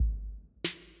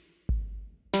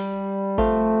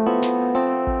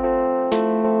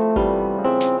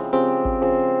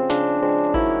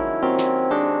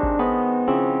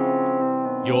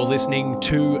listening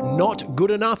to Not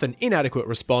Good Enough, an inadequate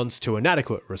response to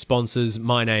inadequate responses.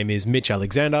 My name is Mitch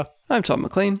Alexander. I'm Tom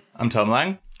McLean. I'm Tom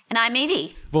Lang. And I'm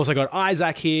Evie. We've also got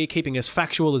Isaac here, keeping us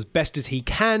factual as best as he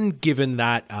can, given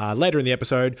that later in the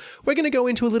episode, we're going to go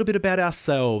into a little bit about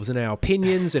ourselves and our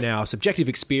opinions and our subjective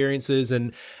experiences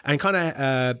and kind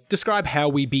of describe how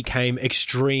we became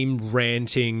extreme,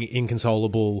 ranting,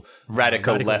 inconsolable,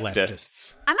 radical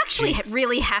leftists. I'm actually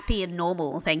really happy and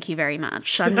normal, thank you very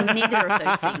much. I'm neither of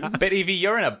those things. But Evie,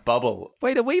 you're in a bubble.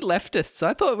 Wait, are we leftists?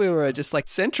 I thought we were just like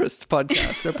centrist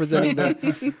podcast representing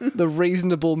the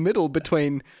reasonable middle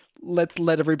between let's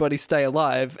let everybody stay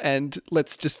alive and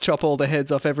let's just chop all the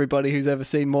heads off everybody who's ever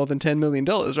seen more than $10 million,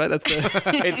 right? That's the...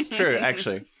 It's true,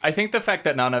 actually. I think the fact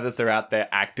that none of us are out there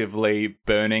actively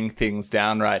burning things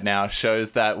down right now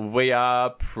shows that we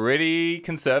are pretty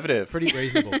conservative. Pretty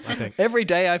reasonable, I think. Every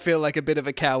day I feel like a bit of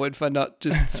a coward for not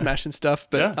just smashing stuff,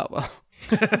 but Yeah. oh well.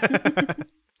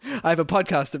 I have a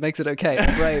podcast that makes it okay.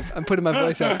 I'm brave. I'm putting my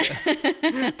voice out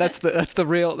there. That's the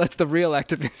real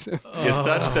activism. You're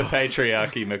such the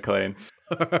patriarchy, McLean.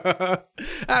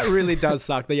 That really does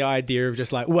suck, the idea of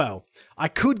just like, well, I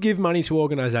could give money to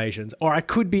organisations, or I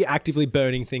could be actively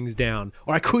burning things down,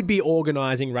 or I could be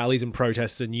organising rallies and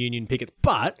protests and union pickets,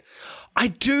 but I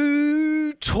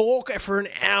do talk for an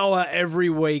hour every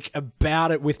week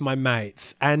about it with my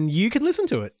mates, and you can listen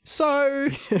to it. So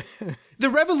the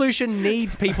revolution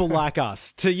needs people like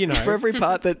us to, you know. For every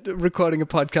part that recording a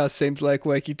podcast seems like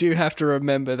work, you do have to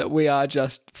remember that we are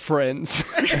just friends.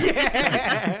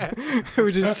 Who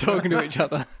are just talking to each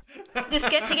other. Just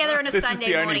get together on a This is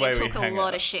Sunday the only morning and way we talk a hang lot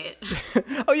out. of shit.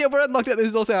 Oh yeah, we're at lockdown. This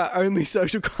is also our only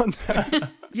social contact.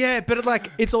 Yeah, but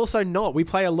it's also not. We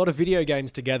play a lot of video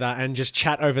games together and just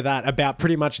chat over that about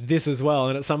pretty much this as well.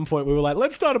 And at some point we were like,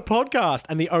 let's start a podcast.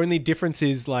 And the only difference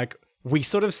is like we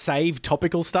sort of save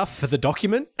topical stuff for the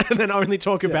document and then only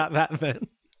talk about that then.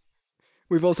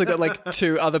 We've also got like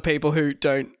two other people who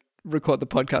don't record the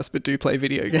podcast but do play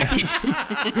video games.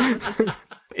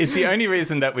 Is the only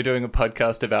reason that we're doing a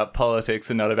podcast about politics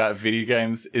and not about video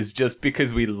games is just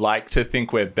because we like to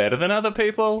think we're better than other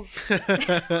people?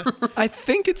 I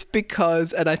think it's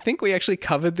because, and I think we actually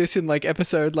covered this in like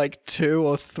episode like 2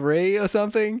 or 3 or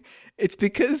something. It's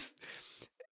because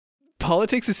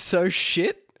politics is so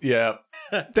shit Yeah.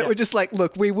 that we're just like,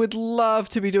 look, we would love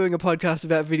to be doing a podcast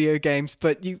about video games,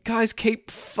 but you guys keep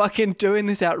fucking doing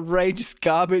this outrageous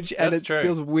garbage, and That's it true.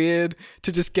 feels weird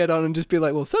to just get on and just be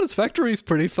like, well, Satisfactory is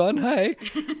pretty fun, hey?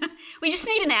 We just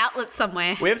need an outlet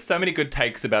somewhere. We have so many good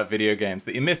takes about video games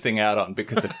that you're missing out on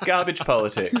because of garbage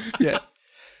politics. Yeah.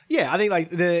 Yeah, I think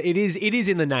like it is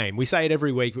in the name. We say it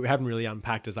every week, but we haven't really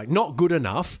unpacked it. It's like not good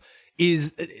enough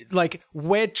is like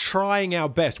we're trying our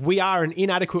best. We are an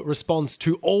inadequate response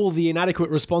to all the inadequate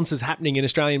responses happening in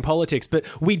Australian politics, but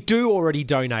we do already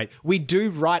donate. We do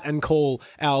write and call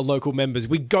our local members.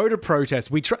 We go to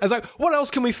protest. We try. It's like, what else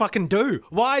can we fucking do?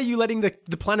 Why are you letting the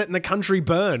planet and the country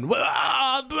burn?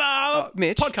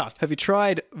 Mitch, Podcast. have you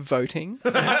tried voting?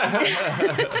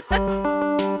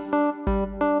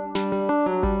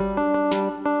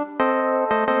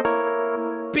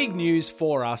 Big news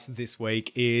for us this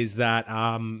week is that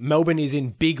Melbourne is in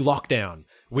big lockdown.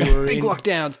 We were Big in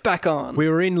lockdowns, back on. We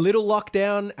were in little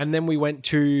lockdown, and then we went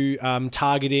to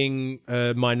targeting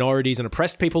minorities and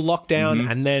oppressed people lockdown,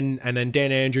 and then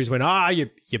Dan Andrews went,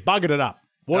 you buggered it up.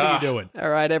 What are you doing?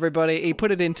 All right, everybody. He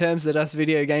put it in terms that us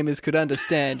video gamers could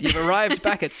understand. You've arrived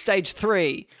back at stage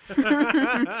 3.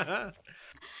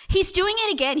 He's doing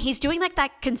it again. He's doing like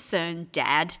that concerned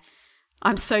dad.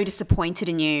 I'm so disappointed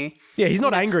in you. Yeah, he's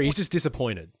not angry. He's just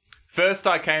disappointed. First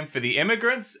I came for the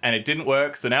immigrants and it didn't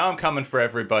work, so now I'm coming for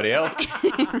everybody else.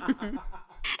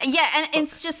 Yeah, and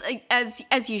it's just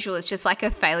as usual. It's just like a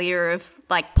failure of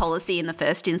like policy in the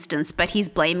first instance, but he's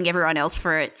blaming everyone else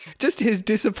for it. Just his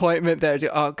disappointment there.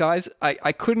 Oh, guys,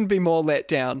 I couldn't be more let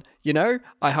down. You know,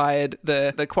 I hired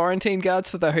the quarantine guards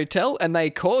for the hotel and they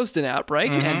caused an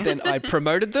outbreak, and then I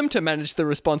promoted them to manage the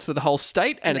response for the whole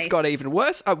state, and it's got even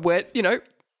worse.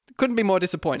 Couldn't be more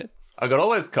disappointed. I got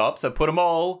all those cops, I put them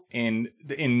all in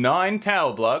 9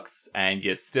 tower blocks, and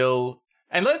you're still...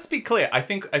 And let's be clear, I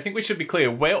think we should be clear,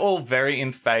 we're all very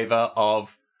in favour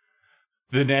of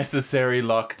the necessary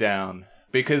lockdown,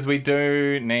 because we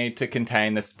do need to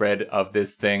contain the spread of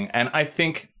this thing.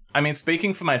 And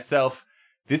speaking for myself,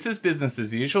 this is business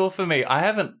as usual for me. I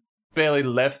haven't barely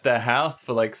left the house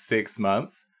for like 6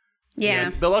 months.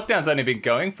 Yeah. The lockdown's only been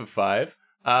going for 5.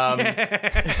 But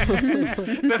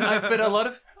a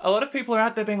lot of people are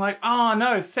out there being like, oh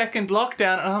no, second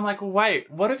lockdown. And I'm like, wait,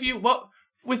 what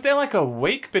was there like a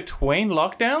week between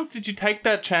lockdowns? Did you take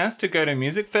that chance to go to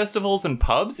music festivals and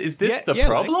pubs? Is this the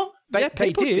problem? They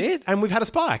people did. and we've had a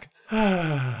spike.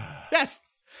 Yes.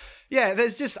 Yeah,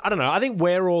 there's just, I don't know. I think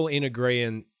we're all in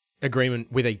agreement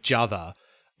with each other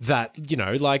that, you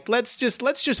know, like, let's just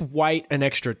wait an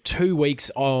extra 2 weeks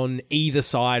on either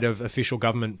side of official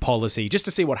government policy just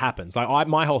to see what happens. Like,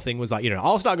 my whole thing was like, you know,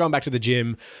 I'll start going back to the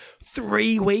gym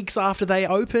 3 weeks after they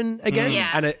open again.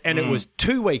 Yeah. And it was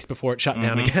 2 weeks before it shut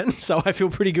down again. So I feel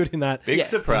pretty good in that. Big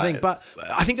surprise. thing. But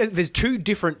I think that there's two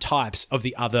different types of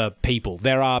the other people.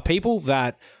 There are people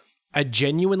that are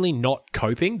genuinely not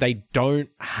coping. They don't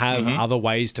have other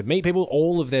ways to meet people.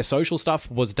 All of their social stuff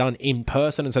was done in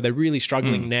person, and so they're really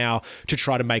struggling now to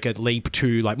try to make a leap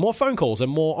to like more phone calls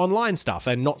and more online stuff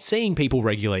and not seeing people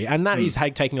regularly. And that is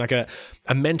taking like a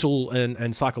mental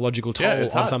and psychological toll on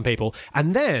hard. some people.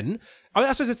 And then I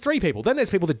suppose there's three people. Then there's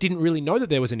people that didn't really know that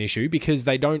there was an issue because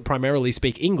they don't primarily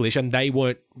speak English and they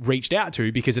weren't reached out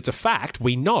to, because it's a fact,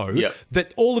 we know,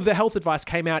 that all of the health advice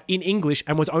came out in English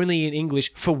and was only in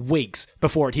English for weeks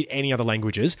before it hit any other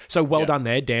languges. So well done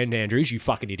there, Dan Andrews, you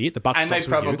fucking idiot. The buck And they stops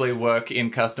with you. probably work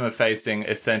in customer-facing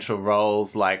essential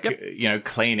roles like, you know,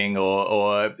 cleaning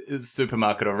or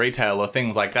supermarket or retail or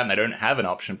things like that, and they don't have an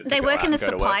option. But They work in the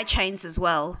supply chains as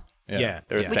well, Yeah.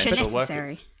 They're which are essential necessary.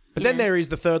 workers. But then there is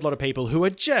the third lot of people who are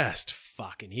just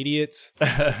fucking idiots.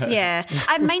 Yeah.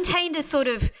 I've maintained a sort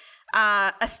of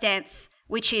a stance,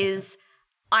 which is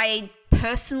I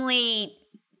personally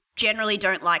generally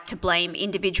don't like to blame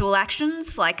individual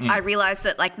actions. Like, I realize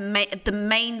that like the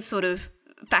main sort of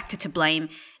factor to blame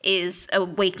is a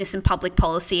weakness in public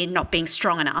policy and not being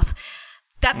strong enough.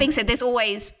 That being said, there's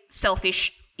always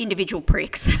selfish individual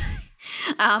pricks.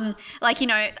 Like, you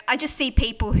know, I just see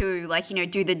people who like, you know,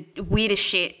 do the weirdest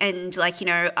shit and like, you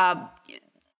know,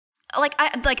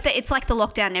 it's like the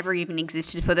lockdown never even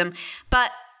existed for them.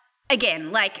 But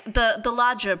again, like the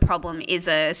larger problem is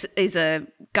a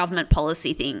government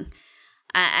policy thing,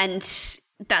 and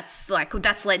that's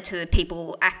led to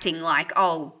people acting like,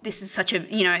 oh, this is such a,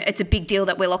 you know, it's a big deal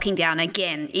that we're locking down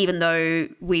again, even though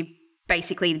we've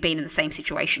basically been in the same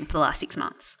situation for the last 6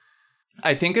 months.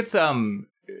 I think it's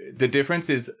the difference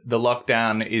is the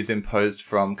lockdown is imposed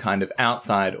from kind of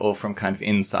outside or from kind of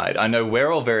inside. I know we're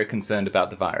all very concerned about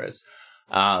the virus.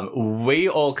 We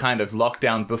all kind of locked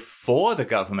down before the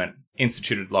government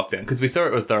instituted lockdown because we saw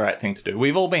it was the right thing to do.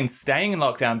 We've all been staying in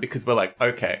lockdown because we're like,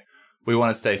 okay, we want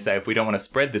to stay safe. We don't want to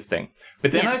spread this thing.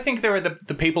 But then I think there are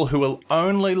the people who will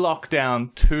only lock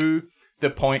down to the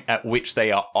point at which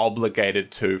they are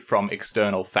obligated to from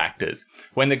external factors.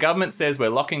 When the government says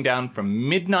we're locking down from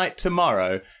midnight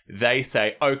tomorrow, they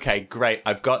say, okay, great,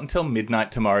 I've got until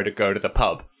midnight tomorrow to go to the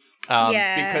pub.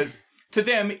 Because to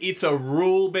them, it's a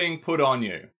rule being put on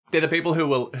you. They're the people who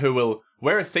will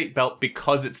wear a seatbelt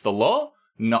because it's the law,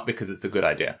 not because it's a good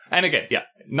idea. And again,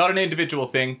 not an individual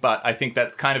thing, but I think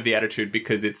that's kind of the attitude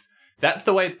because that's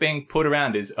the way it's being put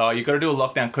around is, oh, you got to do a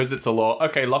lockdown because it's a law.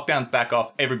 Okay, lockdown's back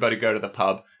off. Everybody go to the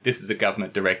pub. This is a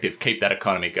government directive. Keep that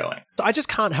economy going. I just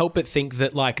can't help but think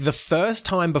that, like, the first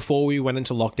time before we went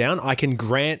into lockdown, I can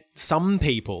grant some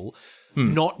people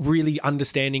not really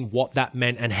understanding what that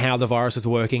meant and how the virus was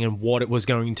working and what it was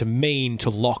going to mean to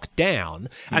lock down.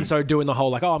 And so doing the whole,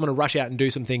 like, oh, I'm going to rush out and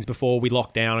do some things before we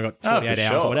lock down. I got 48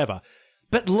 hours or whatever.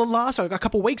 But a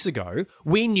couple of weeks ago,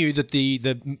 we knew that the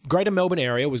Greater Melbourne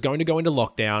area was going to go into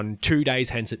lockdown 2 days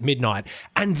hence at midnight,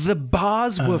 and the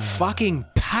bars were fucking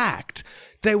packed.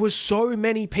 There were so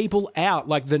many people out,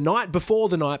 like the night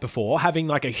before, having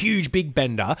like a huge big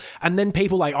bender, and then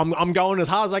people like, I'm going as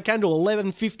hard as I can to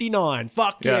 11:59.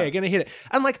 Fuck yeah, gonna hit it.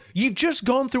 And like, you've just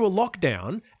gone through a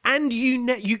lockdown, and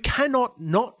you cannot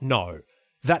not know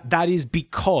that is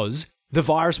because the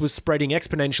virus was spreading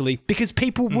exponentially because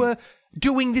people were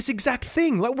doing this exact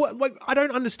thing. Like, what? Like, I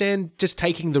don't understand just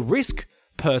taking the risk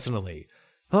personally.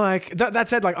 Like, that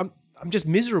said, like, I'm just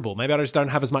miserable. Maybe I just don't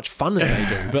have as much fun as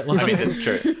they do. But like, I mean, that's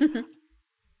true.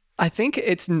 I think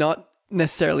it's not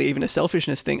necessarily even a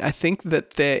selfishness thing. I think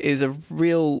that there is a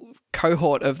real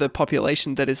cohort of the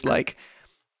population that is like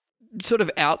sort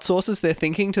of outsources their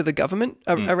thinking to the government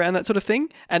around that sort of thing.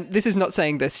 And this is not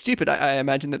saying they're stupid. I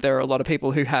imagine that there are a lot of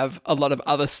people who have a lot of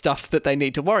other stuff that they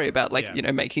need to worry about, like, you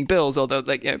know, making bills, or the,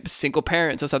 like, you know, single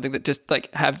parents or something that just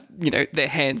like have, you know, their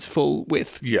hands full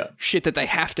with shit that they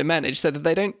have to manage, so that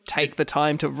they don't take the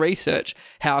time to research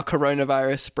how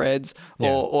coronavirus spreads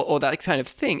or that kind of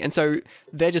thing. And so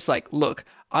they're just like, look,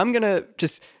 I'm going to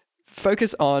just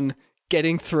focus on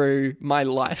getting through my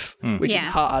life, which is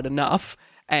hard enough.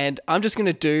 And I'm just going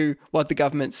to do what the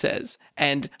government says.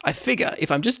 And I figure if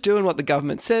I'm just doing what the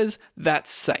government says, that's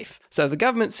safe. So if the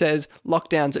government says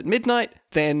lockdowns at midnight,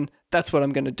 then that's what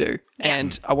I'm going to do.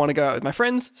 And I want to go out with my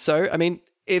friends. So, I mean,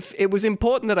 if it was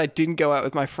important that I didn't go out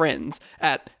with my friends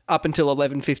at up until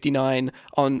 11:59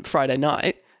 on Friday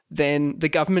night, then the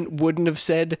government wouldn't have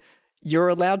said you're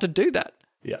allowed to do that.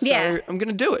 Yeah. So Yeah. I'm going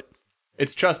to do it.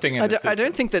 It's trusting in the system. I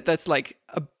don't think that that's like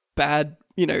a bad,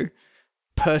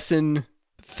 person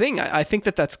thing. I think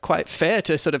that that's quite fair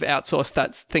to sort of outsource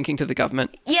that thinking to the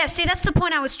government. Yeah, see, that's the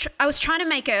point I was trying to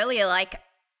make earlier. Like,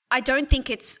 I don't think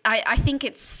I think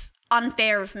it's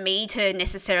unfair of me to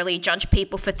necessarily judge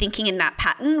people for thinking in that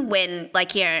pattern when,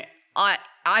 like,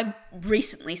 I've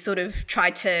recently sort of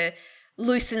tried to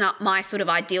loosen up my sort of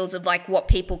ideals of, like, what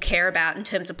people care about in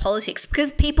terms of politics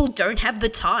because people don't have the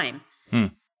time.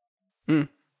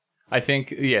 I think,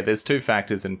 there's two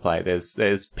factors in play.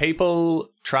 There's people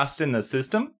trust in the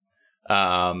system,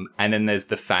 and then there's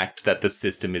the fact that the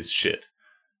system is shit.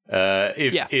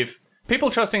 If people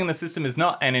trusting in the system is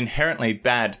not an inherently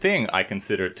bad thing, I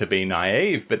consider it to be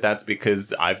naive, but that's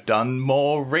because I've done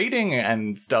more reading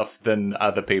and stuff than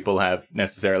other people have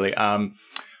necessarily.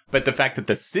 But the fact that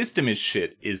the system is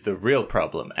shit is the real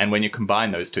problem. And when you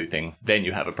combine those two things, then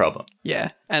you have a problem. Yeah.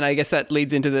 And I guess that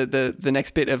leads into the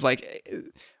next bit of like,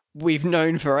 we've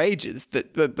known for ages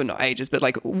that, but not ages, but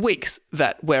like weeks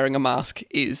that wearing a mask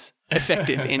is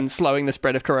effective in slowing the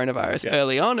spread of coronavirus. Yeah.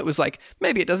 Early on, it was like,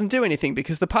 maybe it doesn't do anything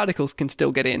because the particles can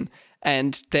still get in.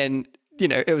 And then,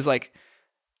 it was like,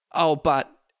 oh, but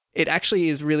it actually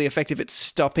is really effective at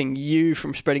stopping you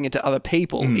from spreading it to other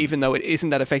people, even though it isn't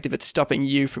that effective at stopping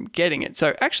you from getting it.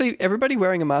 So actually, everybody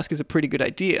wearing a mask is a pretty good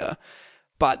idea,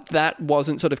 but that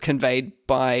wasn't sort of conveyed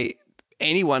by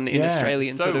anyone in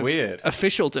Australian so sort of weird.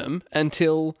 officialdom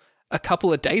until a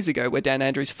couple of days ago, where Dan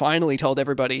Andrews finally told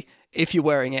everybody, if you're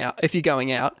going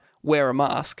out, wear a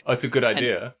mask. Oh, it's a good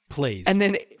idea. Please. And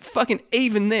then fucking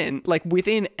even then, like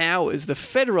within hours, the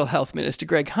federal health minister,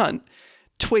 Greg Hunt,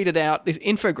 tweeted out this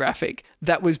infographic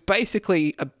that was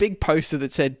basically a big poster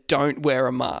that said, don't wear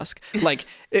a mask. Like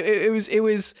it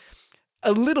was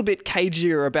a little bit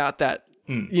cagier about that,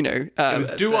 It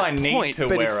was, do I need point, to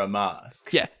wear a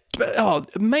mask? Yeah.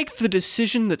 But, make the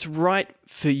decision that's right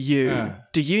for you.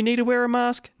 Do you need to wear a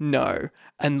mask? No.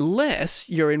 Unless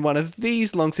you're in one of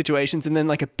these long situations, and then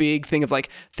like a big thing of like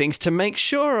things to make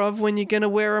sure of when you're going to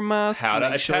wear a mask. How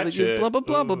to make sure that attach you it. blah, blah,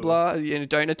 blah, blah, blah.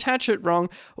 Don't attach it wrong.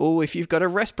 Oh, if you've got a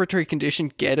respiratory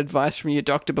condition, get advice from your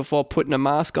doctor before putting a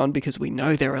mask on because we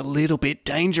know they're a little bit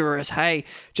dangerous. Hey,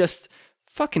 just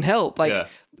fucking hell. Like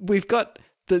we've got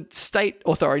the state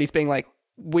authorities being like,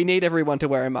 we need everyone to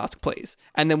wear a mask, please.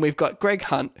 And then we've got Greg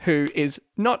Hunt, who is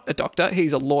not a doctor,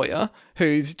 he's a lawyer,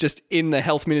 who's just in the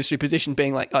health ministry position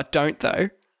being like, oh, don't though.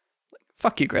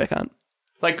 Fuck you, Greg Hunt.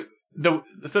 Like, the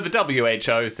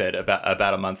WHO said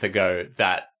about a month ago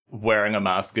that wearing a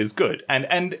mask is good.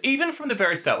 And even from the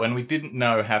very start, when we didn't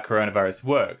know how coronavirus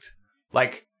worked,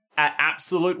 like, at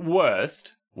absolute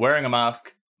worst, wearing a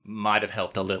mask might have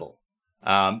helped a little.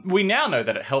 We now know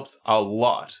that it helps a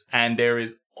lot, and there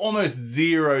is almost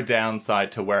zero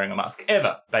downside to wearing a mask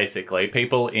ever, basically.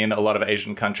 People in a lot of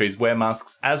Asian countries wear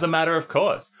masks as a matter of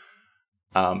course.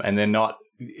 And they're not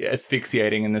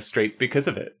asphyxiating in the streets because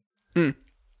of it.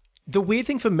 The weird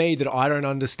thing for me that I don't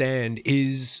understand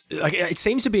is, like, it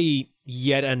seems to be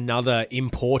yet another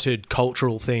imported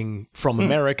cultural thing from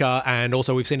America, and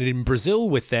also we've seen it in Brazil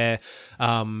with their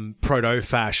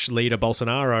proto-fash leader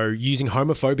Bolsonaro using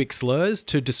homophobic slurs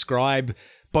to describe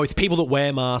both people that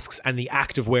wear masks and the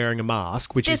act of wearing a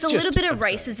mask, which There's is a just little bit of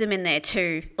absurd. racism in there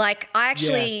too. Like, I've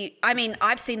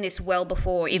seen this well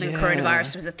before even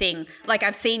coronavirus was a thing. Like,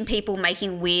 I've seen people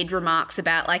making weird remarks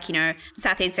about, like,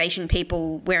 Southeast Asian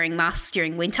people wearing masks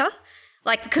during winter.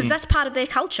 Like, because that's part of their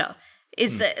culture.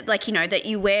 Is that, like, that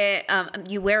you wear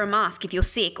a mask if you're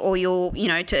sick or you're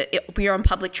on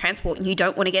public transport and you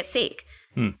don't want to get sick.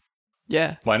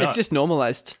 Yeah. Why not? It's just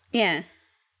normalized. Yeah.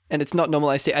 And it's not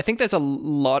normalized here. I think there's a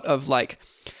lot of like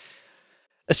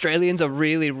Australians are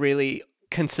really, really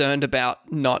concerned about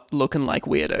not looking like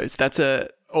weirdos. That's a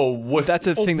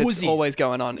thing that's wussies. always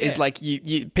going on. Is like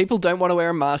you people don't want to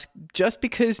wear a mask just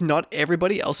because not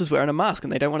everybody else is wearing a mask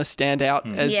and they don't want to stand out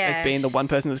as being the one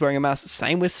person that's wearing a mask.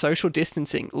 Same with social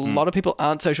distancing. A lot of people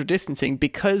aren't social distancing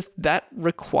because that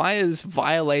requires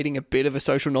violating a bit of a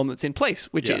social norm that's in place,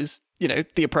 which is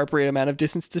the appropriate amount of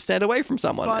distance to stand away from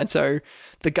someone. And so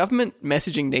the government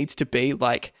messaging needs to be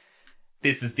like,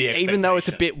 this is the expectation. even though it's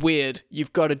a bit weird,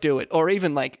 you've got to do it. Or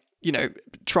even like,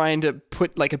 trying to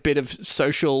put like a bit of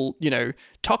social,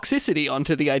 toxicity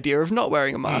onto the idea of not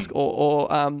wearing a mask or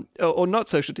not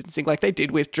social distancing like they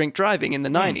did with drink driving in the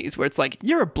 90s, where it's like,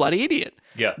 you're a bloody idiot.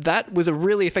 Yeah. That was a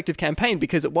really effective campaign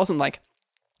because it wasn't like,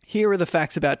 here are the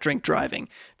facts about drink driving.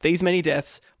 These many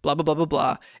deaths, blah, blah, blah, blah,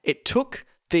 blah. It took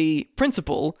the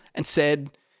principle and said,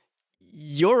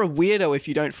 you're a weirdo if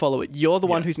you don't follow it. You're the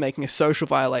one who's making a social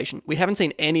violation. We haven't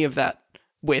seen any of that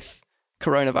with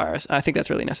coronavirus. I think that's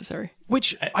really necessary.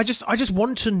 Which I just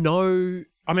want to know.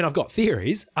 I mean, I've got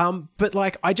theories, but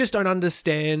like, I just don't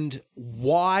understand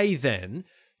why then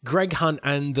Greg Hunt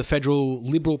and the Federal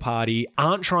Liberal Party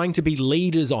aren't trying to be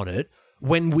leaders on it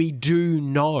when we do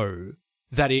know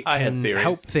that it can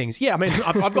help things. Yeah, I mean,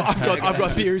 I've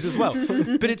got theories as well.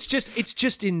 But it's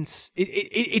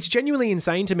genuinely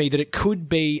insane to me that it could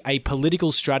be a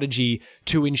political strategy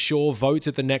to ensure votes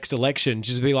at the next election.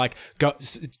 Just be like,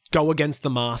 go against the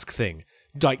mask thing.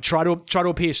 Like, try to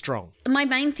appear strong. My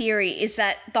main theory is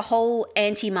that the whole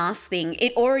anti-mask thing,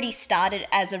 it already started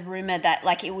as a rumor that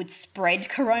like it would spread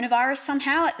coronavirus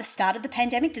somehow at the start of the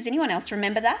pandemic. Does anyone else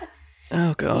remember that?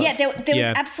 Oh, God. Yeah, there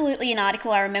was absolutely an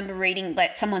article I remember reading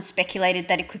that someone speculated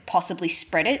that it could possibly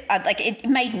spread it. It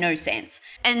made no sense.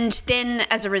 And then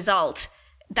as a result,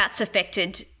 that's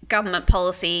affected government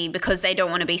policy because they don't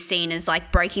want to be seen as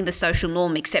like breaking the social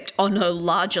norm except on a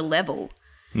larger level.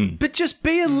 But just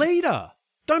be a leader.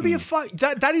 Don't be a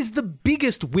that is the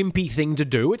biggest wimpy thing to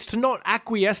do. It's to not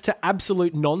acquiesce to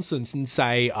absolute nonsense and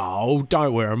say, oh,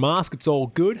 don't wear a mask, it's all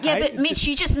good. Yeah, but Mitch,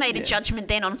 you just made a judgment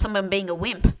then on someone being a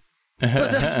wimp.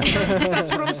 But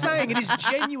that's what I'm saying. It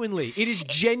is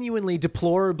genuinely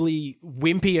deplorably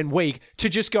wimpy and weak to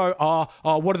just go,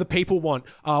 what do the people want?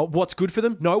 What's good for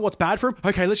them? No, what's bad for them?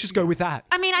 Okay, let's just go with that.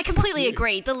 I mean, I completely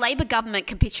agree. The Labor government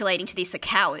capitulating to this are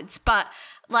cowards, but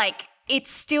like,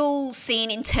 it's still seen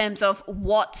in terms of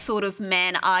what sort of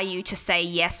man are you to say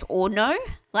yes or no?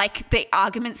 Like, the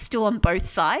argument's still on both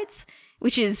sides,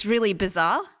 which is really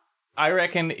bizarre. I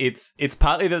reckon it's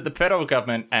partly that the federal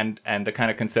government and the kind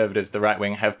of conservatives, the right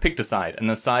wing, have picked a side, and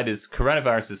the side is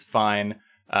coronavirus is fine.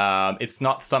 It's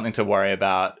not something to worry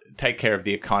about. Take care of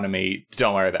the economy.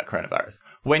 Don't worry about coronavirus.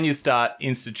 When you start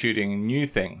instituting new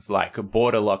things like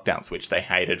border lockdowns, which they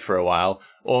hated for a while,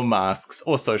 or masks,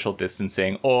 or social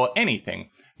distancing, or anything,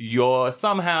 you're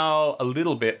somehow a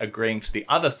little bit agreeing to the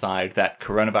other side that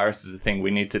coronavirus is a thing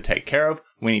we need to take care of.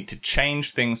 We need to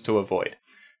change things to avoid.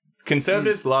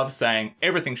 Conservatives love saying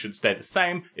everything should stay the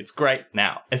same. It's great.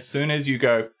 Now, as soon as you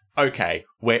go, okay,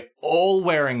 we're all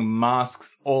wearing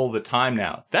masks all the time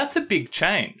now, that's a big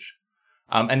change.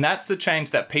 And that's a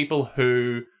change that people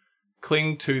who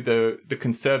cling to the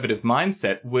conservative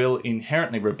mindset will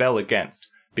inherently rebel against.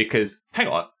 Because, hang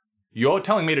on, you're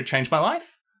telling me to change my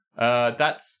life?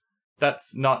 That's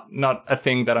not a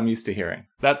thing that I'm used to hearing.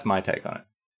 That's my take on it.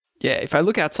 Yeah, if I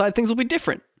look outside, things will be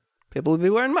different. People will be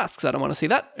wearing masks. I don't want to see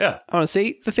that. Yeah. I want to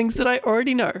see the things that I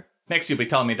already know. Next, you'll be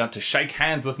telling me not to shake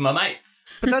hands with my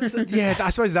mates. But I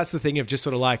suppose that's the thing of just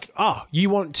sort of like, you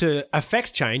want to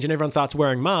affect change and everyone starts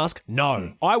wearing masks?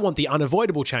 No. I want the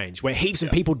unavoidable change where heaps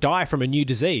of people die from a new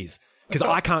disease because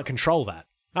I can't control that.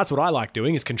 That's what I like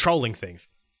doing, is controlling things.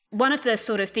 One of the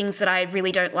sort of things that I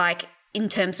really don't like in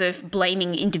terms of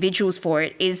blaming individuals for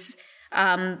it is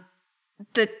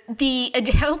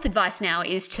the health advice now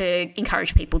is to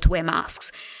encourage people to wear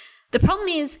masks. The problem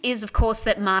is of course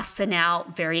that masks are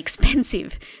now very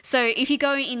expensive. So if you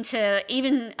go into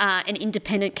even an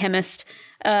independent chemist,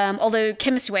 although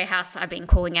Chemist Warehouse I've been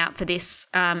calling out for this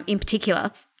in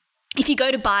particular, if you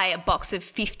go to buy a box of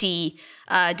 50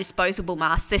 disposable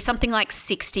masks, there's something like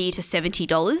 $60 to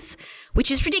 $70,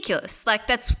 which is ridiculous. Like,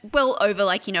 that's well over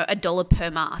 $1 per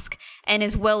mask, and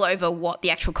is well over what the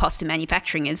actual cost of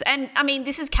manufacturing is. And I mean,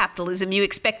 this is capitalism. You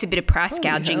expect a bit of price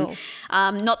gouging.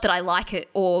 Not that I like it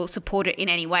or support it in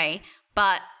any way,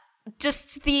 but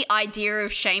just the idea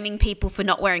of shaming people for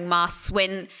not wearing masks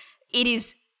when it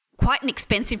is quite an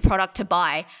expensive product to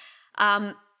buy.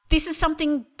 This is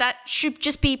something that should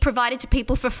just be provided to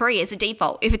people for free as a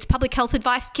default. If it's public health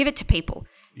advice, give it to people.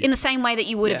 Yeah. In the same way that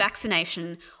you would a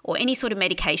vaccination or any sort of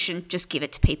medication, just give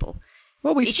it to people.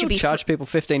 Well, we still charge people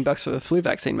 $15 for the flu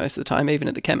vaccine most of the time, even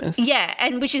at the chemist. Yeah,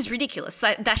 and which is ridiculous.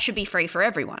 That should be free for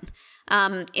everyone.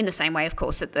 In the same way, of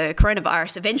course, that the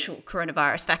eventual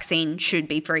coronavirus vaccine should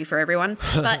be free for everyone.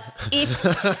 But if,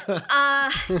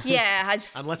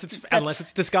 unless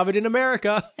it's discovered in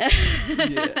America.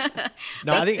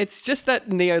 No, I think it's just that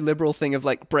neoliberal thing of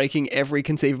like breaking every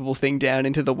conceivable thing down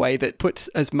into the way that puts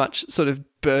as much sort of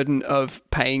burden of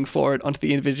paying for it onto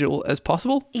the individual as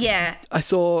possible. Yeah. I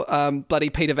saw bloody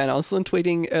Peter Van Onselen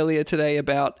tweeting earlier today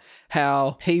about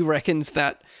how he reckons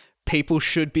that people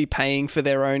should be paying for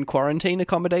their own quarantine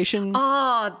accommodation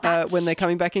when they're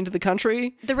coming back into the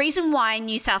country. The reason why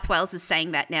New South Wales is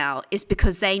saying that now is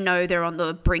because they know they're on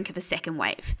the brink of a second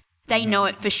wave. They know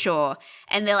it for sure.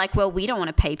 And they're like, well, we don't want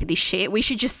to pay for this shit. We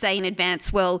should just say in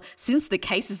advance, well, since the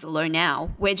cases are low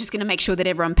now, we're just going to make sure that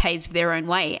everyone pays for their own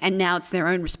way. And now it's their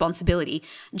own responsibility.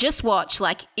 Just watch,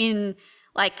 like, in,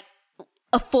 like,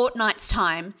 a fortnight's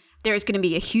time, there is going to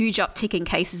be a huge uptick in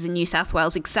cases in New South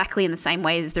Wales exactly in the same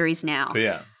way as there is now.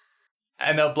 Yeah.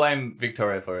 And they'll blame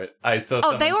Victoria for it. I saw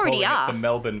someone they already calling are. it the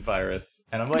Melbourne virus.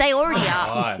 And I'm like, They already come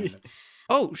are. on.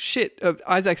 Oh shit!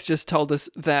 Isaac's just told us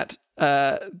that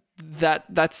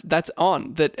that's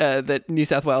on that New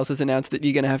South Wales has announced that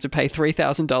you're going to have to pay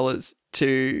 $3,000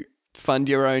 to fund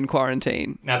your own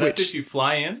quarantine. Now, that's if you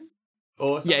fly in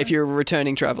or something? Yeah, if you're a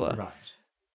returning traveller. Right.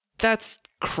 That's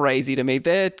crazy to me.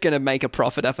 They're going to make a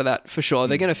profit off of that for sure.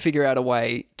 They're going to figure out a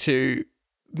way to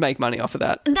make money off of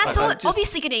that. And that's I'm just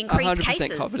obviously going to increase 100%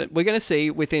 cases. confident. We're going to see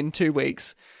within 2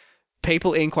 weeks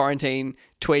people in quarantine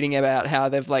tweeting about how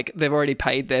they've already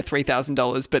paid their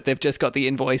 $3,000, but they've just got the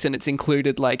invoice and it's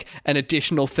included like an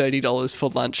additional $30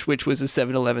 for lunch, which was a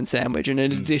 7-Eleven sandwich, and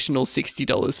an additional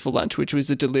 $60 for lunch, which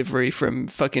was a delivery from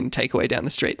fucking takeaway down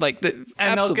the street. Like,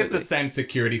 And they'll get the same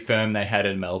security firm they had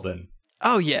in Melbourne.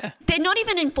 Oh yeah, They're not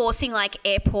even enforcing like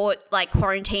airport like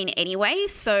quarantine anyway.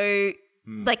 So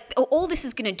like all this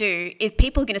is going to do is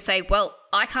people are going to say, well,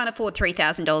 I can't afford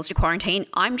 $3,000 to quarantine.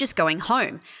 I'm just going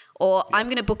home. Or I'm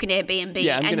going to book an Airbnb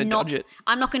I'm gonna and dodge it.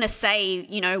 I'm not going to say,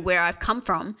 where I've come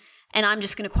from, and I'm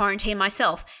just going to quarantine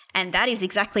myself. And that is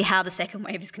exactly how the second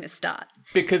wave is going to start.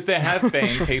 Because there have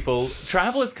been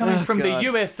travellers coming from God. the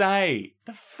USA,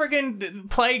 the friggin'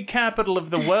 plague capital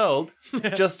of the world,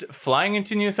 just flying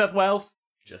into New South Wales,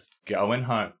 just going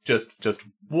home, just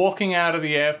walking out of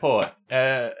the airport.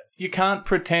 You can't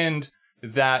pretend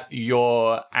that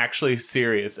you're actually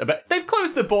serious about. They've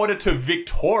closed the border to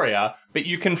Victoria, but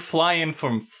you can fly in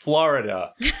from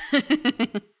Florida.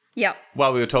 Yep.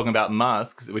 While we were talking about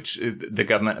masks, which the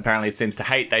government apparently seems to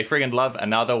hate, they friggin' love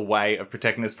another way of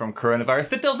protecting us from coronavirus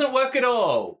that doesn't work at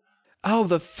all. Oh,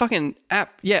 the fucking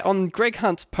app. Yeah, on Greg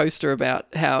Hunt's poster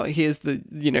about how here's the,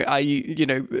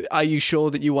 are you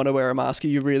sure that you want to wear a mask? Are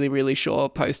you really, really sure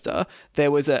poster? There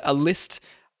was a list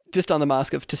just on the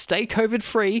mask of to stay COVID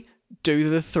free, do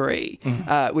the 3,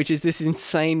 which is this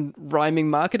insane rhyming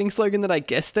marketing slogan that I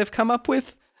guess they've come up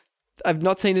with. I've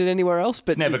not seen it anywhere else,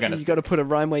 but you've got to put a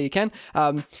rhyme where you can.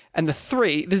 And the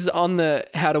 3, this is on the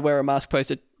how to wear a mask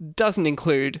poster, doesn't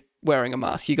include wearing a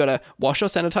mask. You got to wash or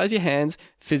sanitize your hands,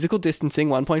 physical distancing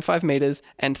 1.5 meters,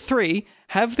 and 3,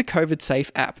 have the COVID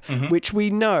Safe app, which we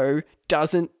know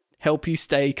doesn't help you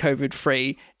stay COVID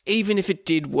free, even if it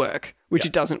did work, which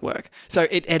it doesn't work. So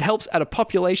it helps at a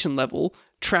population level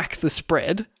track the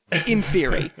spread in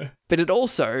theory, but it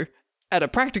also, at a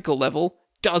practical level,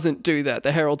 doesn't do that.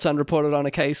 The Herald Sun reported on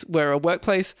a case where a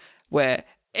workplace where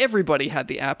everybody had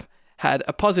the app had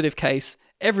a positive case,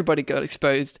 everybody got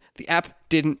exposed, the app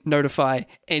didn't notify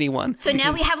anyone. So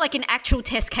now we have like an actual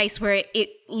test case where it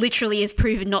literally is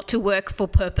proven not to work for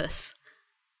purpose.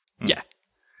 Yeah.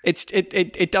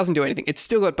 It doesn't do anything. It's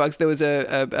still got bugs. There was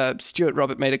a Stuart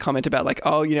Robert made a comment about like,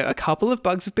 a couple of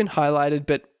bugs have been highlighted,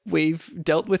 but we've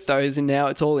dealt with those and now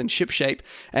it's all in ship shape.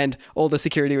 And all the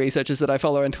security researchers that I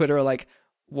follow on Twitter are like,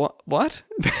 what?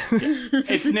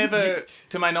 It's never,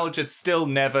 to my knowledge, it's still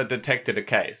never detected a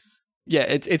case. Yeah,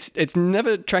 it's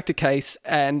never tracked a case,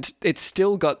 and it's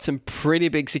still got some pretty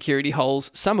big security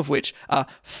holes, some of which are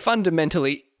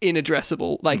fundamentally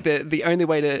inaddressable. Like the only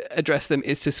way to address them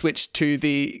is to switch to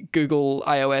the Google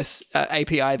iOS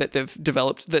API that they've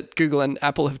developed, that Google and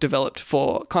Apple have developed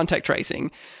for contact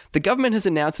tracing. The government has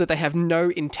announced that they have no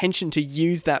intention to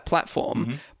use that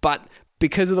platform, but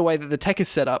because of the way that the tech is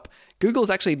set up,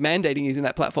 Google's actually mandating using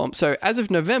that platform. So as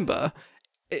of November,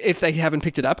 if they haven't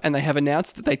picked it up, and they have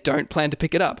announced that they don't plan to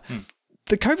pick it up,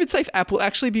 the COVID Safe app will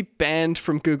actually be banned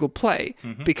from Google Play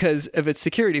because of its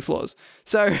security flaws.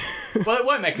 So Well, it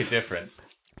won't make a difference.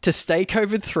 to stay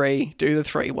COVID-3, do the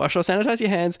 3. Wash or sanitize your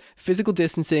hands, physical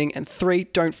distancing, and 3,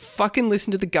 don't fucking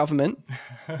listen to the government.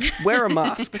 Wear a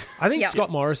mask. I think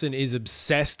Scott Morrison is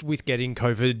obsessed with getting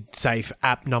COVID safe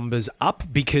app numbers up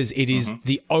because it is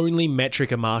the only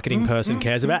metric a marketing person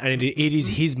cares about, and it is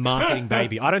his marketing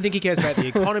baby. I don't think he cares about the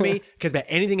economy, cares about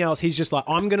anything else. He's just like,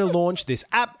 I'm going to launch this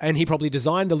app, and he probably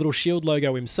designed the little shield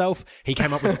logo himself. He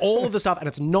came up with all of the stuff, and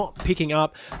it's not picking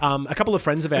up. A couple of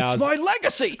friends of ours... It's my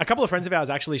legacy! A couple of friends of ours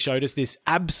actually showed us this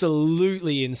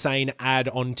absolutely insane ad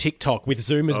on TikTok with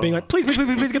Zoomers being like, please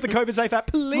get the COVID safe app,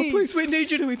 please. Please, we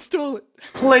need you to install it.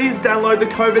 Please download the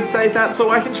COVID Safe app so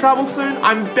I can travel soon.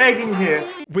 I'm begging here.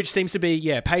 Which seems to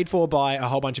be, paid for by a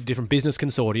whole bunch of different business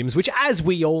consortiums, which, as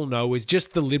we all know, is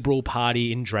just the Liberal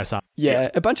Party in dress up. Yeah,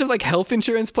 a bunch of like health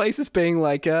insurance places being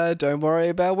like, don't worry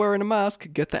about wearing a mask,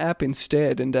 get the app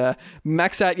instead and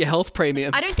max out your health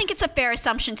premium. I don't think it's a fair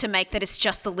assumption to make that it's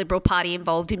just the Liberal Party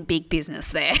involved in big business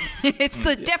there. It's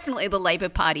definitely the Labor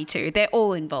Party too. They're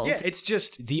all involved. Yeah, it's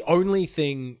just the only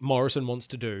thing Morrison wants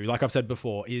to do, like I've said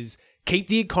before, is keep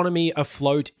the economy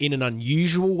afloat in an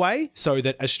unusual way so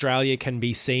that Australia can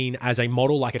be seen as a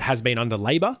model like it has been under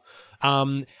Labor.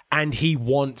 And he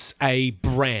wants a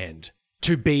brand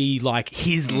to be like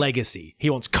his legacy. He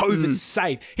wants COVID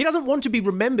safe. He doesn't want to be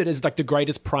remembered as like the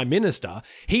greatest prime minister.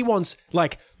 He wants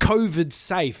like COVID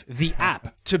safe, the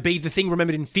app, to be the thing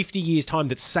remembered in 50 years' time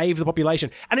that saved the population.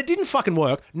 And it didn't fucking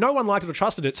work. No one liked it or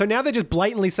trusted it. So now they're just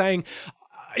blatantly saying,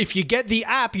 if you get the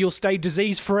app, you'll stay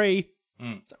disease-free.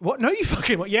 What? No, you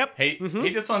fucking... Yep. He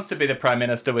just wants to be the prime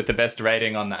minister with the best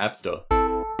rating on the App Store.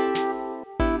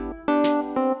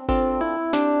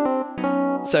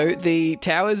 So the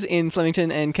towers in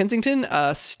Flemington and Kensington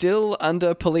are still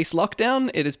under police lockdown.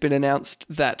 It has been announced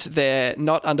that they're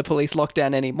not under police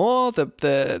lockdown anymore, that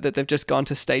they've just gone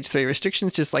to stage 3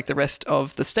 restrictions, just like the rest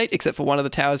of the state, except for one of the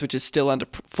towers, which is still under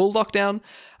full lockdown.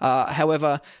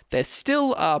 However, there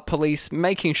still are police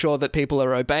making sure that people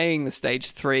are obeying the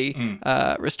stage 3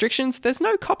 restrictions. There's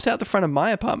no cops out the front of my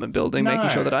apartment building making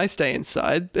sure that I stay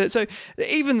inside. So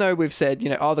even though we've said,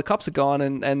 the cops are gone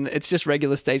and it's just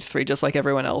regular stage 3, just like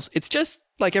everyone else, it's just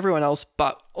like everyone else,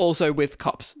 but also with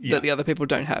cops that the other people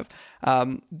don't have.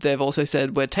 They've also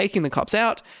said we're taking the cops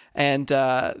out and,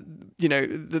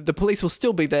 the police will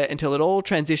still be there until it all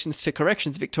transitions to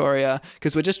Corrections Victoria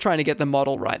because we're just trying to get the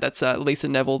model right. That's Lisa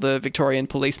Neville, the Victorian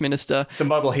police minister. The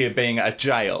model here being a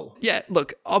jail. Yeah,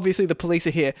 look, obviously the police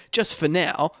are here just for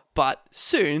now, but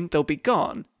soon they'll be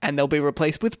gone and they'll be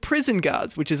replaced with prison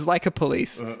guards, which is like a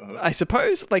police, I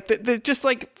suppose. Like, they're just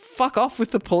like, fuck off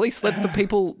with the police. Let the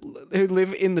people who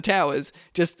live in the towers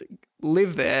just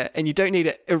live there, and you don't need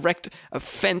to erect a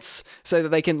fence so that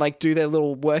they can like do their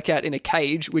little workout in a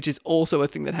cage, which is also a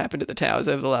thing that happened at the towers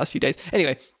over the last few days.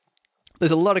 Anyway,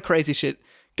 there's a lot of crazy shit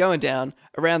going down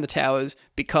around the towers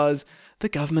because the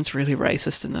government's really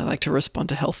racist and they like to respond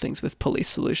to health things with police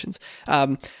solutions.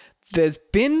 There's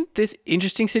been this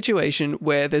interesting situation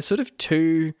where there's sort of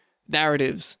two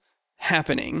narratives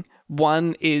happening.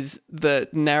 One is the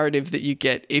narrative that you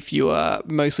get if you are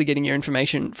mostly getting your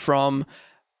information from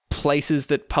places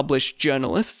that publish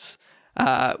journalists,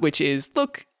 which is,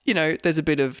 look, there's a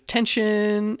bit of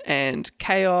tension and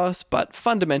chaos, but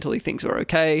fundamentally things are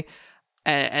okay.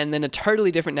 And then a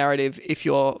totally different narrative if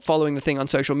you're following the thing on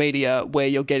social media where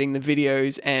you're getting the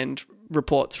videos and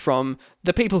reports from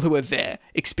the people who are there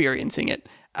experiencing it.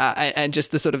 And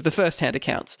just the sort of the first-hand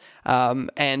accounts.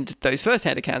 And those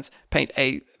first-hand accounts paint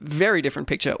a very different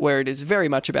picture where it is very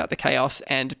much about the chaos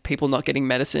and people not getting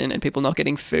medicine and people not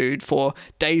getting food for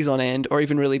days on end or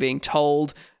even really being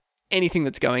told anything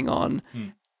that's going on.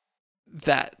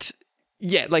 That,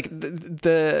 yeah, like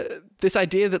this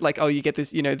idea that like, oh, you get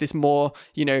this, this more,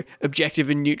 objective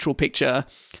and neutral picture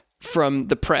from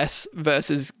the press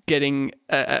versus getting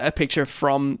a picture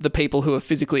from the people who are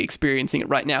physically experiencing it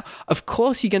right now. Of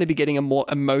course, you're going to be getting a more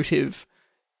emotive,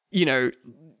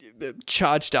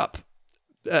 charged up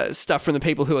stuff from the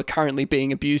people who are currently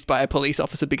being abused by a police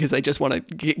officer because they just want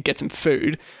to get some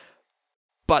food.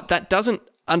 But that doesn't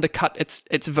undercut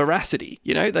its veracity,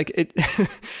 like it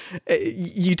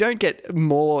you don't get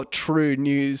more true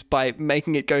news by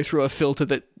making it go through a filter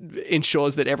that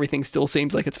ensures that everything still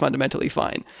seems like it's fundamentally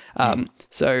fine.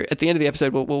 So at the end of the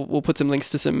episode we'll put some links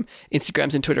to some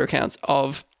Instagrams and Twitter accounts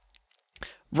of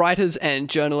writers and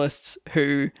journalists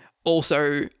who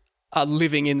also are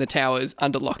living in the towers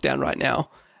under lockdown right now,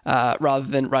 rather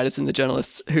than writers and the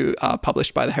journalists who are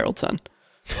published by the Herald Sun.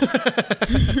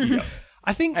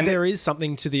 I think there is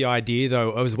something to the idea,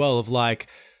 though, as well, of like,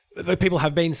 people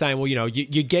have been saying, well,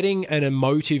 you're getting an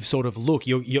emotive sort of look.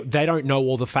 They don't know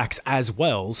all the facts as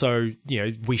well. So,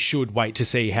 we should wait to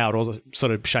see how it all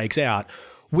sort of shakes out,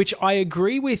 which I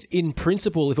agree with in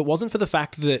principle, if it wasn't for the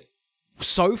fact that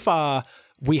so far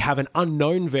we have an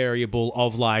unknown variable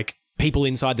of like people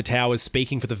inside the towers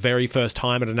speaking for the very first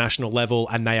time at a national level,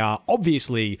 and they are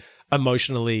obviously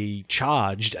emotionally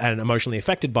charged and emotionally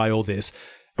affected by all this.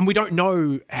 And we don't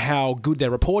know how good their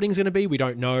reporting is going to be. We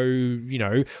don't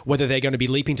know, whether they're going to be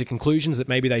leaping to conclusions that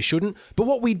maybe they shouldn't. But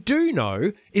what we do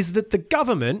know is that the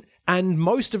government And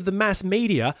most of the mass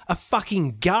media are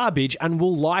fucking garbage and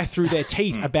will lie through their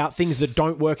teeth about things that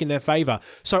don't work in their favor.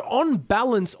 So on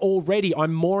balance already,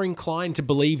 I'm more inclined to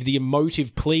believe the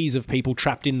emotive pleas of people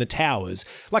trapped in the towers.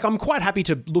 Like, I'm quite happy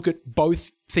to look at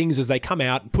both things as they come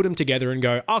out, put them together and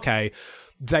go, okay,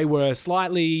 they were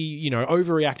slightly,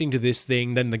 overreacting to this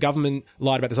thing. Then the government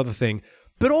lied about this other thing.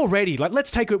 But already, let's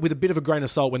take it with a bit of a grain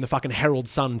of salt when the fucking Herald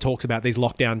Sun talks about these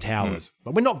lockdown towers.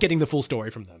 But we're not getting the full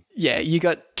story from them. Yeah, you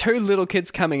got two little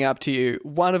kids coming up to you.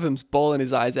 One of them's bawling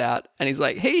his eyes out, and he's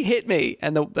like, he hit me.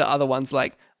 And the other one's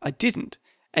like, I didn't.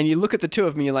 And you look at the two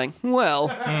of them, you're like, well,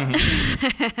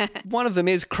 one of them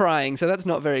is crying, so that's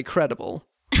not very credible.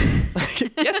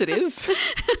 Yes, it is.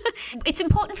 It's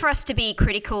important for us to be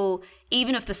critical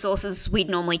even of the sources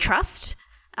we'd normally trust.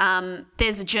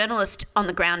 There's a journalist on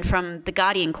the ground from The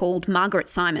Guardian called Margaret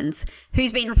Simons,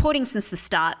 who's been reporting since the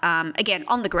start, again,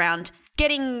 on the ground,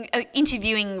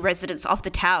 interviewing residents of the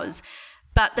towers.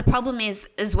 But the problem is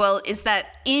that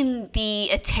in the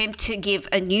attempt to give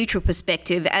a neutral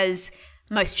perspective, as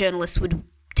most journalists would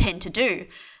tend to do,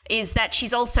 is that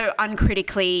she's also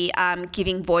uncritically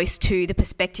giving voice to the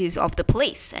perspectives of the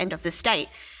police and of the state.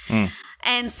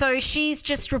 And so she's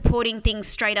just reporting things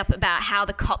straight up about how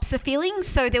the cops are feeling.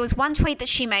 So there was one tweet that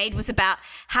she made was about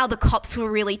how the cops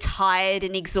were really tired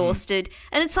and exhausted.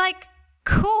 And it's like,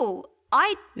 cool.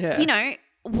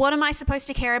 What am I supposed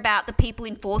to care about the people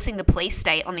enforcing the police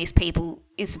state on these people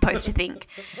is supposed to think?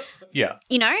 Yeah.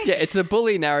 Yeah, it's the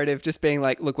bully narrative just being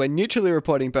like, look, we're neutrally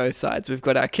reporting both sides. We've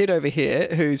got our kid over here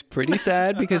who's pretty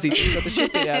sad because he got the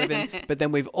shit beat out of him. But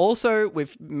then we've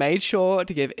made sure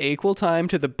to give equal time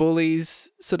to the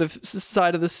bully's sort of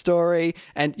side of the story.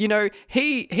 And,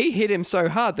 he hit him so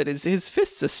hard that his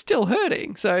fists are still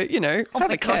hurting. So, have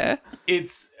a care.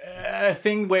 It's a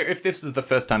thing where if this was the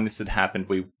first time this had happened,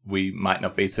 we might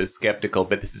not be so skeptical.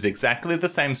 But this is exactly the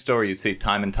same story you see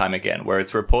time and time again, where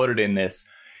it's reported in this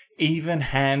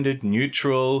even-handed,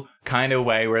 neutral kind of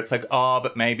way where it's like,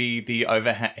 but maybe the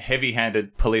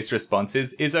heavy-handed police response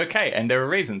is okay. And there are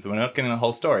reasons. We're not getting the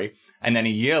whole story. And then a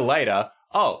year later,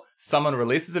 someone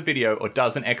releases a video or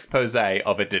does an expose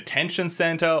of a detention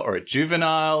center or a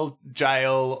juvenile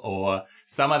jail or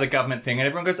some other government thing. And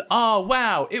everyone goes, oh,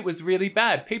 wow, it was really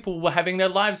bad. People were having their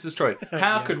lives destroyed.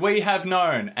 How could we have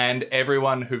known? And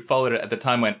everyone who followed it at the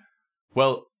time went,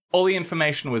 well, all the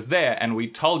information was there and we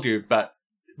told you, but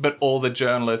all the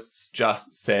journalists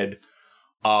just said,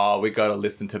 we got to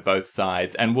listen to both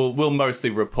sides and we'll mostly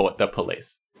report the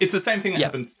police. It's the same thing that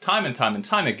happens time and time and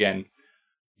time again.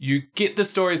 You get the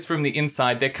stories from the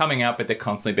inside, they're coming out, but they're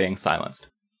constantly being silenced.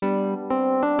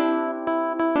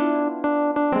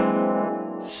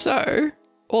 So,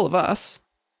 all of us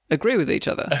agree with each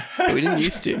other, but we didn't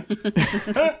used to.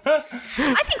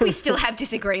 I think we still have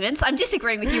disagreements. I'm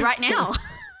disagreeing with you right now.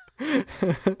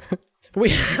 We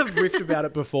have riffed about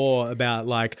it before, about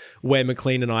like where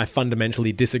McLean and I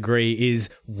fundamentally disagree is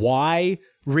why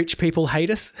rich people hate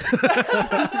us.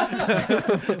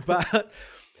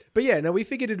 But yeah, no, we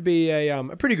figured it'd be a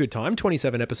pretty good time,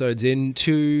 27 episodes in,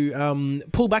 to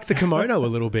pull back the kimono a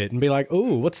little bit and be like,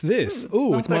 ooh, what's this?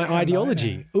 Ooh, it's my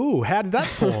ideology. Ooh, how did that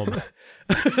form?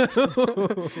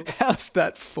 How's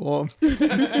that form?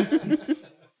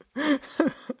 I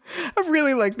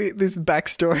really like this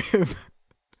backstory of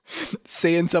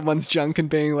seeing someone's junk and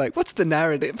being like, what's the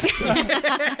narrative? How'd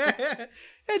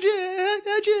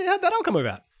that all come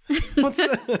about? What's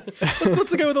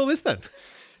the go with all this then?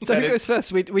 So who goes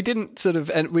first? We didn't sort of,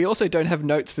 and we also don't have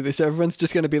notes for this. So everyone's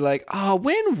just going to be like,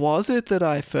 when was it that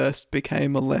I first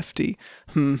became a lefty?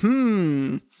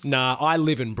 Nah, I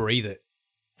live and breathe it.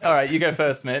 All right, you go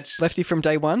first, Mitch. Lefty from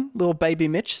day one, little baby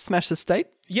Mitch, smash the state.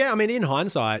 Yeah, I mean, in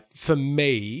hindsight, for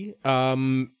me,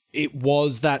 it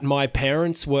was that my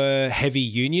parents were heavy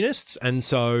unionists. And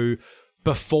so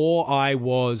before I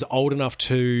was old enough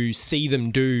to see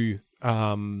them do,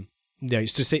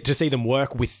 to see them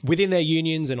work within their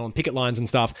unions and on picket lines and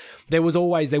stuff, there would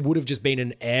have just been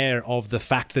an air of the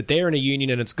fact that they're in a union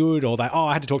and it's good, or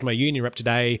I had to talk to my union rep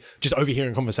today, just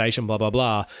overhearing conversation, blah, blah,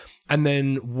 blah. And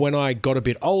then when I got a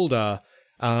bit older,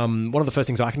 one of the first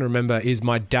things I can remember is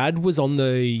my dad was on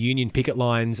the union picket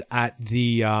lines at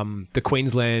the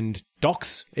Queensland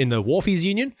docks in the Wharfies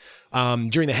Union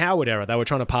during the Howard era. They were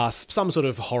trying to pass some sort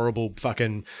of horrible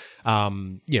fucking,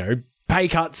 pay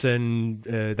cuts, and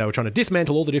they were trying to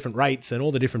dismantle all the different rates and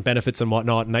all the different benefits and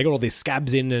whatnot. And they got all these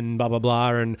scabs in and blah, blah,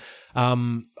 blah. And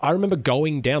I remember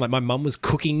going down, like my mum was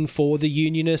cooking for the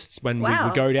unionists when we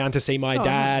would go down to see my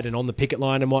dad and on the picket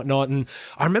line and whatnot. And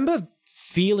I remember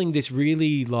feeling this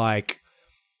really like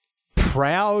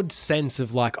proud sense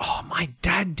of like, oh, my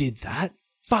dad did that.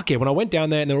 Fuck yeah. When I went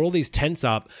down there and there were all these tents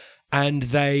up and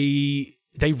they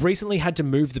recently had to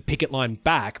move the picket line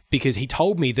back because he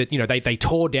told me that, they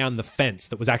tore down the fence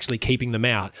that was actually keeping them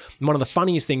out. And one of the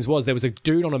funniest things was there was a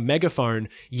dude on a megaphone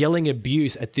yelling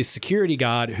abuse at this security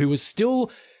guard who was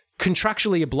still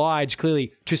contractually obliged,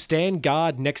 clearly, to stand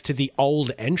guard next to the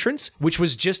old entrance, which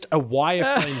was just a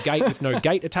wireframe gate with no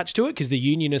gate attached to it because the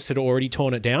unionists had already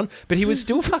torn it down. But he was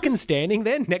still fucking standing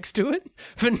there next to it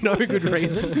for no good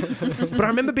reason. But I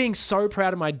remember being so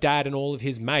proud of my dad and all of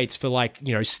his mates for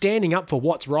standing up for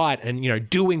what's right and,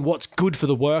 doing what's good for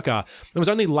the worker. It was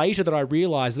only later that I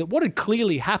realized that what had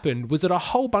clearly happened was that a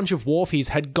whole bunch of wharfies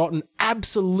had gotten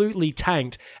absolutely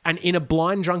tanked and in a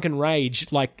blind drunken rage,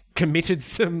 committed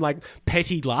some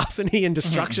petty larceny and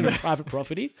destruction of private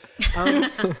property.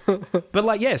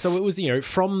 But so it was,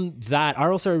 from that,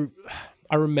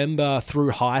 I remember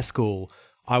through high school,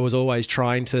 I was always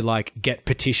trying to get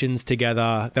petitions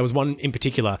together. There was one in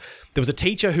particular. There was a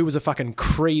teacher who was a fucking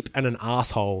creep and an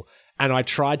asshole. And I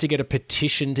tried to get a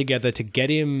petition together to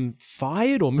get him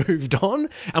fired or moved on,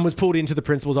 and was pulled into the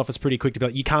principal's office pretty quick to be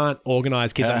like, you can't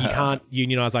organise kids, you can't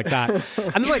unionize like that.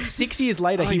 And then 6 years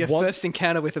later, your first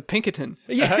encounter with a Pinkerton.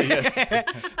 Yeah. Yes.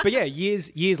 But yeah,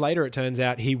 years later, it turns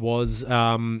out he was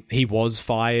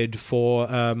fired for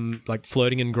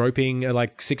flirting and groping a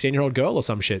 16-year-old girl or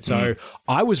some shit. So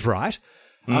I was right.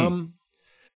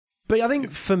 But I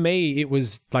think for me, it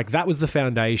was that was the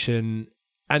foundation.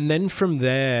 And then from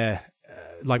there,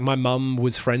 my mum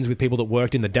was friends with people that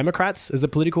worked in the Democrats as the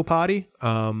political party.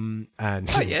 And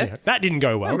that didn't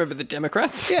go well. I remember the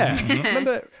Democrats. Yeah.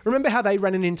 Remember how they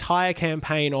ran an entire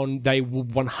campaign on they will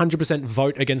 100%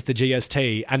 vote against the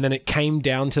GST, and then it came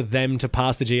down to them to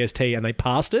pass the GST, and they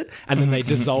passed it, and then they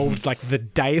dissolved the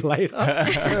day later.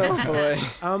 Oh, boy.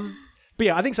 But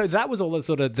yeah, I think so. That was all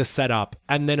the setup.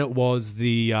 And then it was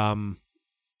the...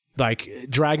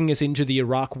 dragging us into the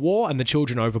Iraq War and the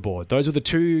children overboard. Those were the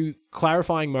two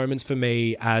clarifying moments for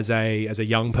me as a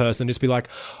young person. Just be like,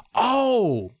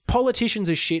 oh, politicians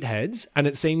are shitheads, and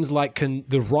it seems like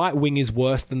the right wing is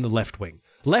worse than the left wing.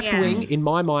 Left wing, in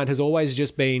my mind, has always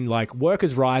just been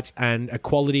workers' rights and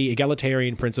equality,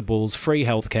 egalitarian principles, free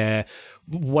healthcare,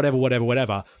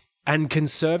 whatever. And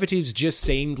conservatives just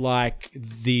seemed like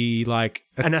the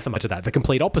anathema to that, the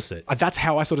complete opposite. That's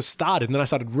how I sort of started, and then I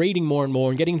started reading more and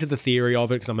more and getting into the theory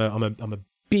of it because I'm a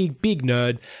big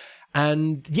nerd.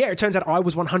 And yeah, it turns out I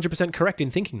was 100% correct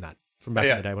in thinking that from back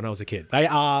in the day when I was a kid. They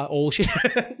are all shit.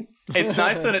 It's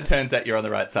nice when it turns out you're on the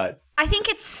right side. I think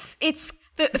it's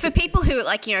for people who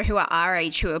who are our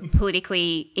age, who are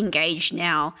politically engaged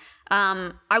now.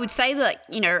 I would say that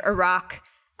Iraq,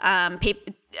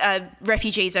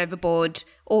 refugees overboard,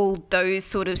 all those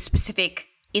sort of specific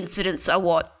incidents are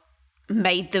what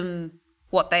made them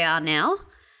what they are now.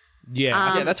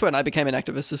 Yeah. That's when I became an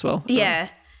activist as well. Yeah.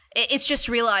 It's just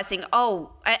realising,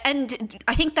 and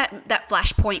I think that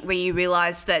flashpoint where you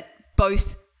realise that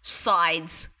both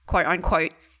sides, quote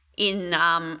unquote, in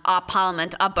our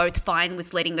parliament are both fine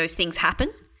with letting those things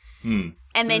happen.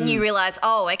 And then you realise,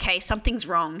 okay, something's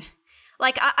wrong.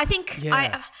 I think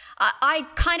I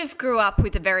kind of grew up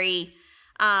with a very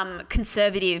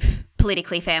conservative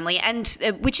politically family, and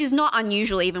which is not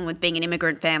unusual even with being an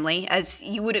immigrant family, as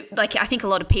you would I think a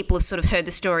lot of people have sort of heard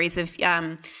the stories of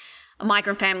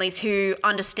migrant families who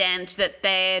understand that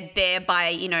they're there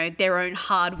by their own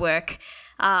hard work,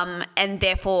 and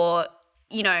therefore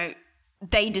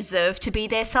they deserve to be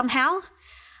there somehow.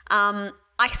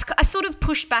 I sort of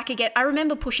pushed back again. I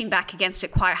remember pushing back against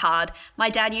it quite hard. My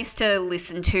dad used to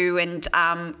listen to and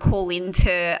call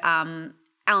into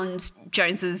Alan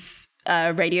Jones's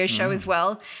radio show as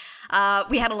well.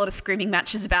 We had a lot of screaming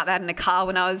matches about that in the car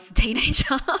when I was a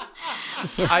teenager.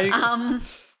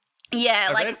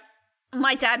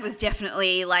 My dad was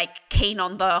definitely keen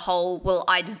on the whole,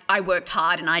 I worked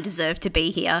hard and I deserve to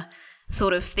be here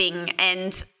sort of thing.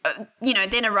 And,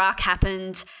 then Iraq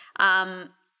happened.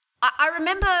 I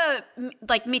remember,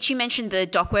 Mitch, you mentioned the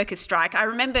dock workers strike. I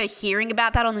remember hearing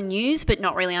about that on the news, but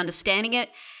not really understanding it.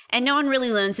 And no one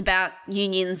really learns about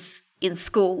unions in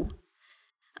school,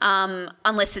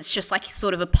 unless it's just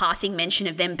sort of a passing mention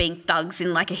of them being thugs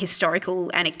in a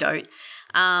historical anecdote.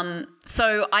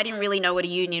 So I didn't really know what a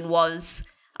union was.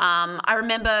 I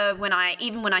remember when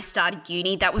I started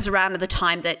uni, that was around the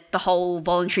time that the whole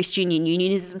voluntary student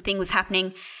unionism thing was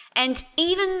happening. And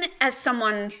even as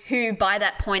someone who, by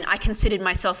that point, I considered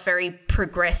myself very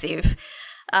progressive,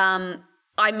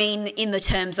 I mean in the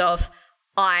terms of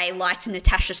I liked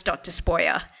Natasha Stott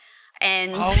Despoja.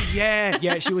 And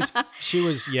she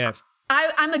was, yeah.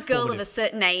 I'm a girl of a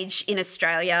certain age in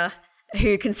Australia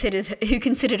who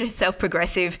considered herself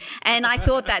progressive, and I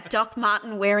thought that Doc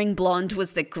Martin wearing blonde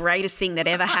was the greatest thing that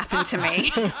ever happened to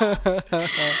me.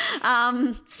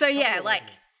 I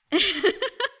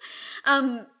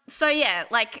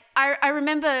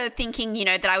remember thinking,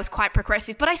 that I was quite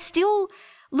progressive, but I still,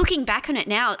 looking back on it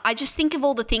now, I just think of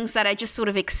all the things that I just sort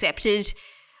of accepted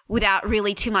without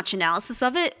really too much analysis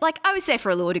of it. Like, I was there for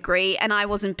a law degree and I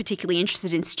wasn't particularly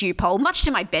interested in Stu Poll, much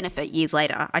to my benefit years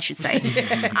later, I should say.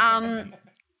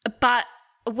 But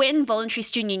when voluntary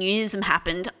student unionism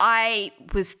happened, I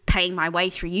was paying my way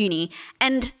through uni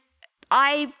and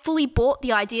I fully bought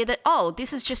the idea that,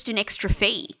 this is just an extra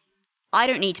fee. I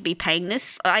don't need to be paying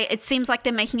this. It seems like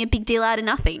they're making a big deal out of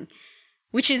nothing,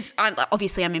 which is,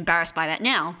 obviously I'm embarrassed by that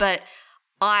now, but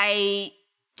I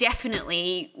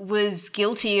definitely was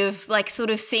guilty of sort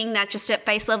of seeing that just at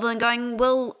face level and going,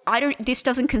 well, this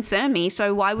doesn't concern me,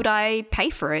 so why would I pay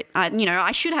for it?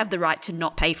 I should have the right to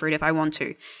not pay for it if I want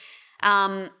to.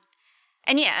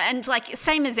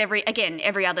 Same as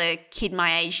every other kid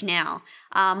my age now.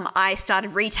 I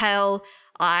started retail.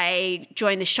 I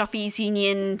joined the Shoppies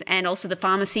Union and also the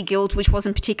Pharmacy Guild, which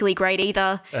wasn't particularly great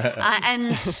either.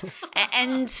 These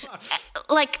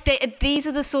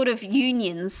are the sort of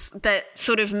unions that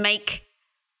sort of make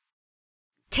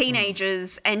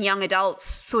teenagers and young adults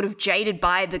sort of jaded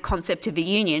by the concept of a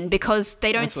union because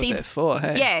they don't see. That's what they're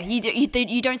for, hey? Yeah,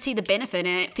 you don't see the benefit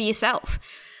in it for yourself.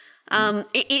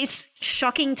 It's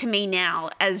shocking to me now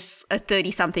as a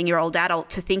 30-something-year-old adult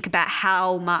to think about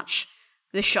how much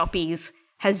the Shoppies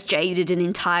has jaded an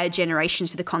entire generation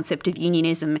to the concept of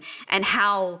unionism and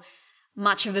how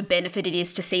much of a benefit it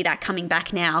is to see that coming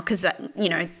back now because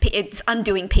it's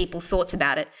undoing people's thoughts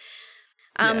about it.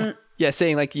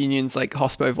 Seeing unions like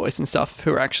Hospo Voice and stuff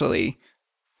who are actually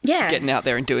getting out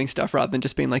there and doing stuff rather than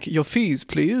just being like, your fees,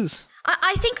 please.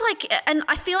 I think and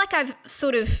I feel like I've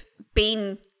sort of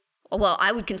been, well,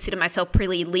 I would consider myself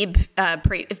pretty lib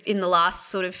in the last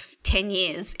sort of 10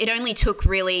 years. It only took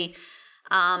really...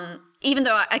 even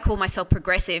though I call myself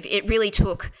progressive, it really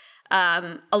took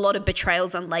a lot of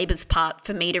betrayals on Labor's part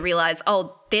for me to realise,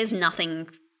 there's nothing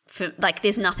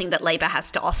that Labor has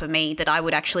to offer me that I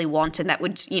would actually want and that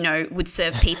would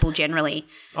serve people generally.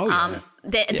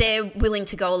 They're willing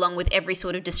to go along with every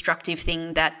sort of destructive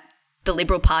thing that the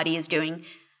Liberal Party is doing.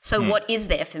 So what is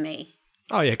there for me?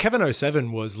 Oh, yeah. Kevin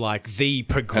 07 was like the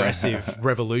progressive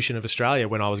revolution of Australia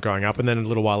when I was growing up. And then a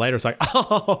little while later, it's like,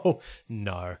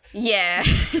 no. Yeah.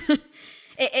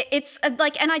 It's and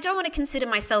I don't want to consider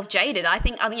myself jaded. I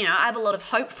think, I have a lot of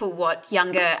hope for what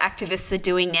younger activists are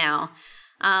doing now.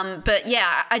 But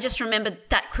yeah, I just remember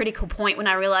that critical point when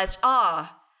I realised, and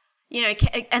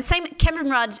same Kevin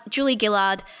Rudd, Julie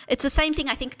Gillard, it's the same thing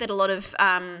I think that a lot of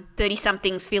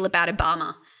 30-somethings feel about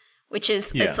Obama. Which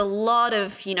is, it's a lot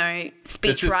of, speech writing.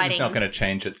 The system's not going to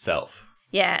change itself.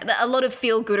 Yeah, a lot of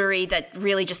feel-goodery that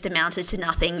really just amounted to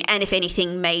nothing and, if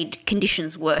anything, made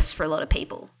conditions worse for a lot of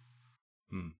people.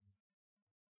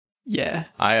 Yeah.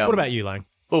 What about you, Lang?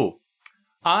 Oh,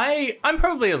 I'm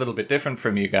probably a little bit different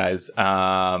from you guys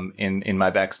in my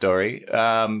backstory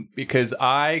because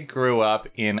I grew up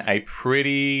in a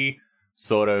pretty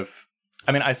sort of...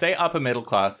 I say upper middle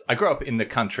class. I grew up in the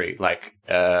country,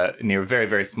 near a very,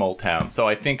 very small town. So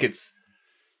I think it's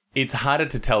harder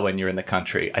to tell when you're in the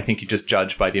country. I think you just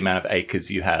judge by the amount of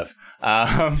acres you have.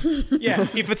 Yeah,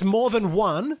 if it's more than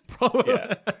one, probably.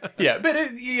 Yeah, but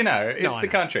it's the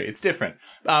country. It's different.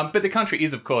 But the country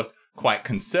is, of course, quite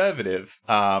conservative,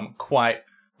 quite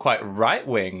right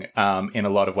wing in a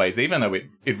lot of ways, even though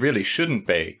it really shouldn't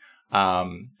be.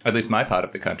 At least my part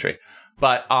of the country.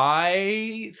 But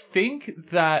I think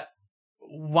that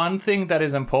one thing that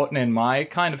is important in my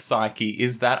kind of psyche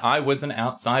is that I was an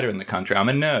outsider in the country. I'm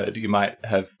a nerd, you might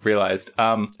have realized.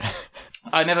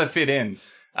 I never fit in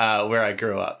where I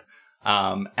grew up.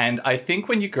 And I think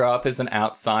when you grow up as an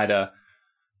outsider,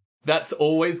 that's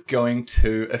always going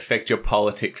to affect your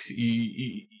politics.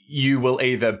 You will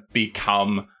either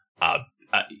become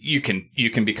you can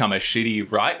become a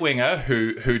shitty right-winger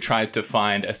who tries to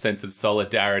find a sense of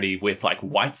solidarity with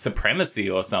white supremacy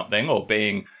or something, or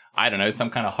being, I don't know, some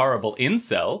kind of horrible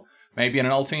incel. Maybe in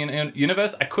an alternate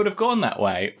universe, I could have gone that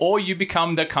way. Or you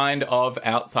become the kind of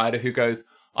outsider who goes,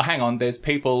 oh, hang on, there's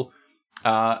people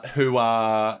who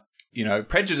are,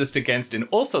 prejudiced against in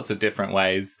all sorts of different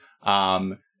ways.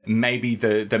 Maybe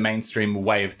the mainstream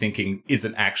way of thinking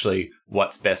isn't actually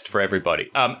what's best for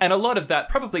everybody. And a lot of that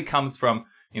probably comes from,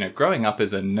 growing up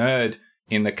as a nerd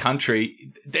in the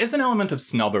country. There's an element of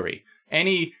snobbery.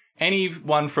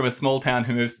 Anyone from a small town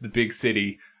who moves to the big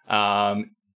city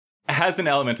has an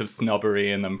element of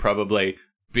snobbery in them, probably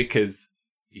because,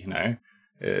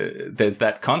 there's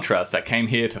that contrast. I came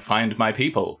here to find my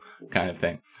people kind of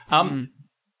thing.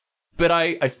 But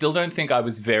I still don't think I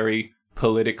was very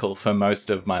political for most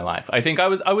of my life. I think I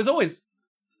was always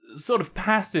sort of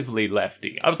passively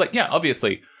lefty. I was like, yeah,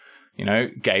 obviously, you know,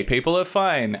 gay people are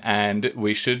fine and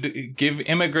we should give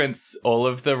immigrants all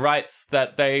of the rights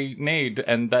that they need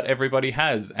and that everybody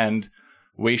has, and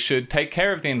we should take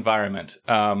care of the environment.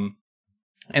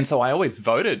 And so I always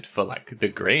voted for like the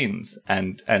Greens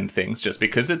and things, just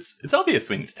because it's obvious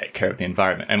we need to take care of the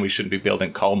environment and we shouldn't be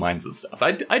building coal mines and stuff.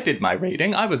 I did my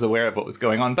reading. I was aware of what was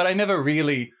going on, but I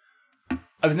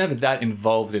was never that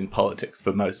involved in politics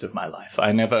for most of my life.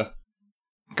 I never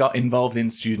got involved in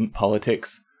student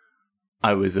politics.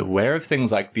 I was aware of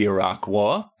things like the Iraq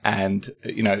War and,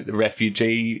 you know, the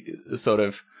refugee sort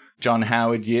of John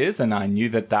Howard years, and I knew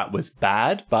that was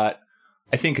bad, but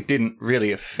I think it didn't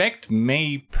really affect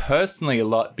me personally a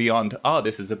lot beyond, oh,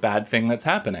 this is a bad thing that's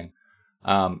happening.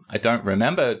 I don't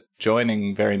remember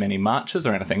joining very many marches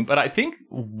or anything, but I think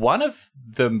one of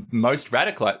the most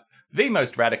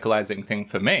radicalizing thing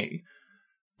for me,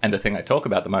 and the thing I talk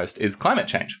about the most, is climate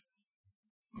change.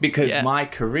 Because my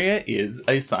career is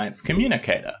a science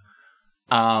communicator.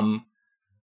 And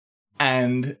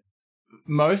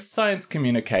most science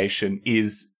communication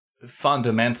is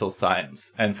fundamental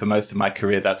science. And for most of my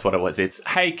career, that's what it was. It's,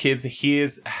 hey, kids,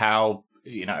 here's how,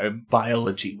 you know,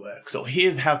 biology works, or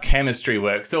here's how chemistry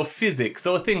works, or physics,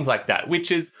 or things like that,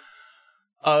 which is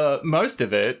most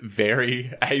of it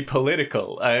very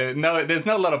apolitical. No, there's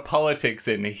not a lot of politics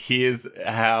in here's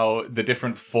how the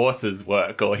different forces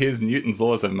work, or here's Newton's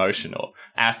laws of motion, or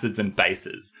acids and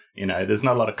bases. You know, there's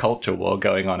not a lot of culture war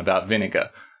going on about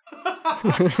vinegar.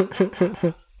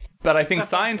 But I think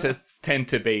scientists tend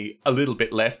to be a little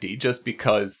bit lefty just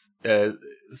because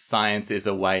science is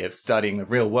a way of studying the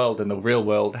real world, and the real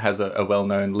world has a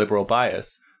well-known liberal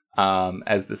bias,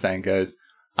 as the saying goes.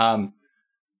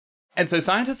 And so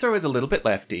scientists are always a little bit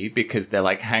lefty because they're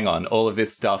like, hang on, all of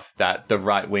this stuff that the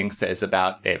right wing says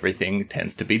about everything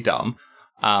tends to be dumb.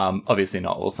 Obviously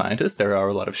not all scientists. There are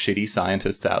a lot of shitty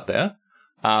scientists out there.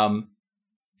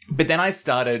 But then I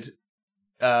started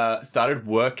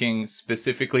working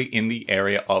specifically in the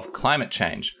area of climate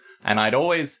change. And I'd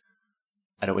always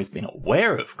been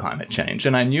aware of climate change,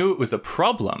 and I knew it was a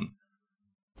problem,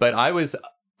 but I was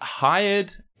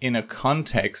hired in a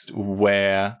context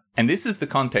where, and this is the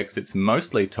context it's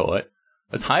mostly taught,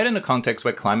 I was hired in a context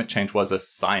where climate change was a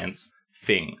science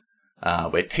thing.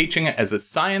 We're teaching it as a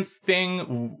science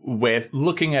thing. We're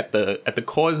looking at the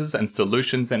causes and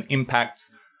solutions and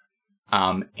impacts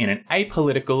in an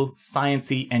apolitical,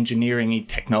 sciencey, engineering-y,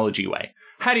 technology way.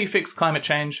 How do you fix climate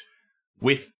change?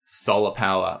 With solar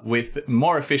power, with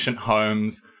more efficient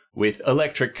homes, with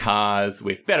electric cars,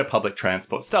 with better public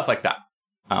transport, stuff like that.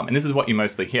 And this is what you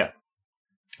mostly hear.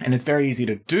 And it's very easy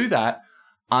to do that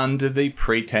under the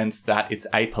pretense that it's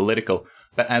apolitical.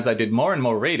 But as I did more and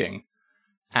more reading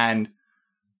and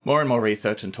more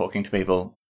research and talking to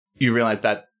people, you realize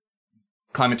that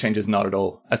climate change is not at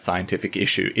all a scientific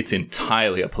issue. It's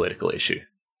entirely a political issue.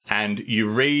 And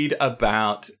you read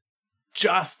about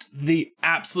just the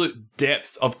absolute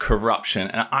depths of corruption.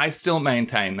 And I still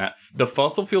maintain that the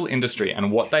fossil fuel industry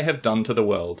and what they have done to the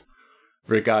world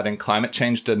regarding climate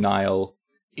change denial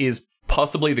is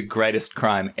possibly the greatest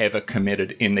crime ever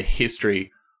committed in the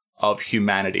history of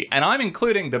humanity. And I'm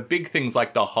including the big things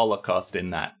like the Holocaust in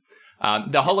that.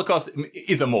 The Holocaust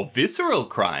is a more visceral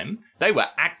crime. They were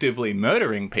actively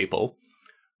murdering people.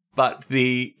 But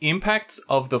the impacts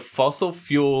of the fossil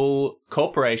fuel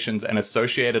corporations and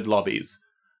associated lobbies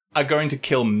are going to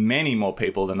kill many more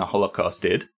people than the Holocaust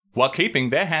did, while keeping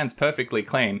their hands perfectly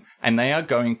clean. And they are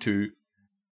going to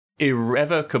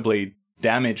irrevocably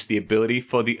damage the ability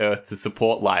for the Earth to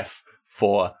support life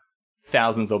for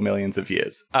thousands or millions of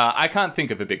years. I can't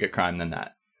think of a bigger crime than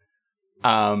that.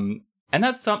 And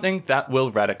that's something that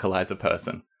will radicalize a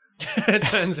person. It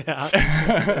turns out.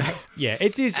 Yeah,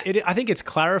 it is. I think it's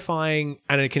clarifying,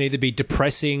 and it can either be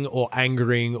depressing or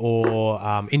angering or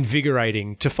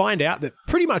invigorating to find out that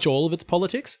pretty much all of it's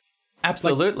politics.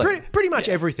 Absolutely. Like, pretty much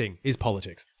everything is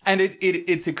politics. And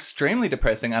it's extremely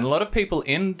depressing. And a lot of people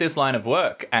in this line of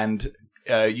work, and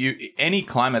any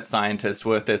climate scientist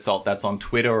worth their salt that's on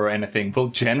Twitter or anything, will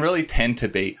generally tend to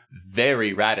be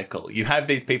very radical. You have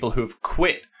these people who've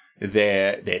quit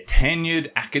their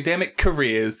tenured academic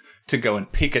careers to go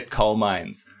and picket coal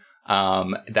mines.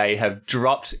 They have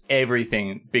dropped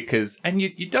everything and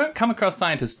you don't come across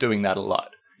scientists doing that a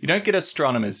lot. You don't get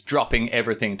astronomers dropping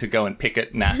everything to go and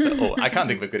picket NASA. Or I can't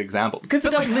think of a good example because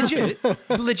it doesn't legit.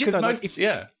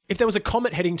 Because if there was a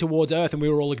comet heading towards Earth and we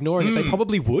were all ignoring it, they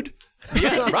probably would.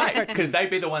 Yeah, right. Because they'd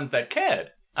be the ones that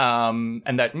cared and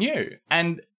that knew.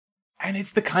 And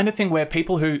it's the kind of thing where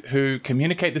people who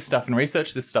communicate this stuff and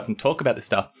research this stuff and talk about this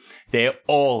stuff, they're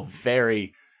all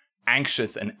very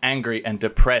anxious and angry and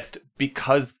depressed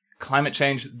because climate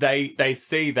change, they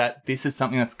see that this is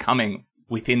something that's coming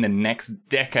within the next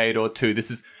decade or two.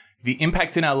 This is the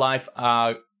impacts in our life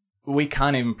are, we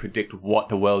can't even predict what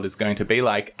the world is going to be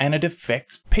like. And it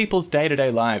affects people's day-to-day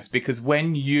lives because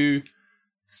when you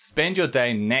spend your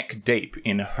day neck deep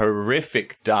in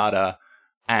horrific data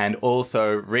and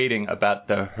also reading about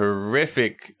the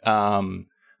horrific,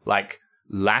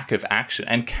 lack of action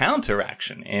and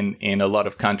counteraction in a lot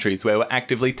of countries where we're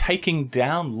actively taking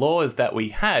down laws that we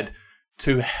had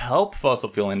to help fossil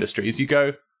fuel industries, you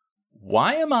go,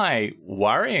 why am I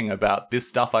worrying about this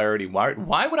stuff I already worried?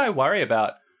 Why would I worry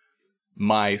about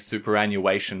my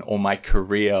superannuation or my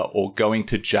career or going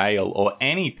to jail or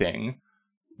anything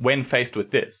when faced with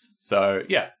this? So,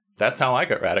 yeah, that's how I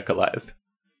got radicalized.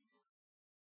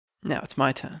 Now it's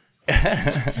my turn.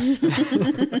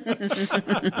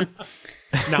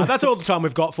 No, that's all the time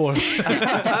we've got for it.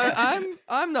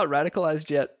 I'm not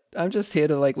radicalized yet. I'm just here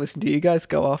to listen to you guys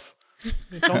go off.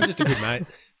 I'm just a good mate.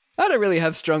 I don't really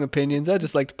have strong opinions. I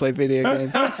just like to play video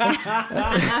games.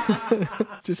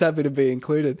 Just happy to be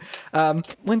included.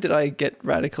 When did I get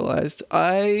radicalized?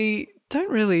 I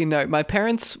don't really know. My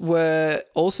parents were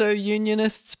also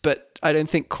unionists, but I don't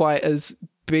think quite as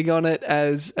big on it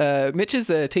as Mitch's.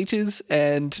 They're teachers,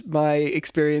 and my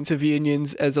experience of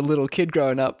unions as a little kid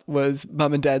growing up was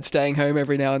mum and dad staying home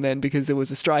every now and then because there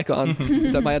was a strike on.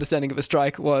 So my understanding of a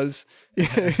strike was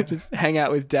just hang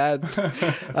out with dad.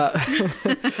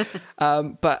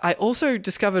 But I also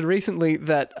discovered recently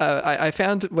that I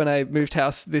found when I moved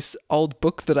house this old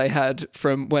book that I had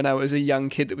from when I was a young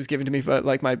kid that was given to me for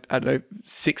my, I don't know,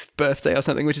 6th birthday or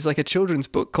something, which is like a children's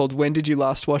book called When Did You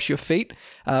Last Wash Your Feet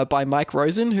by Mike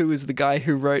Rosen, who was the guy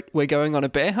who wrote We're Going on a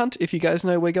Bear Hunt, if you guys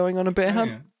know We're Going on a Bear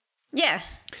Hunt. Yeah.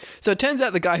 So it turns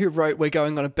out the guy who wrote We're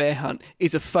Going on a Bear Hunt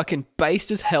is a fucking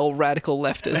based as hell radical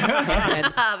leftist.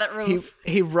 And that rules.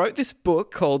 he wrote this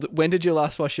book called When Did You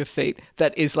Last Wash Your Feet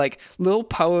that is like little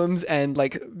poems and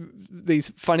like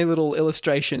these funny little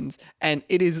illustrations. And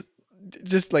it is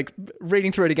just like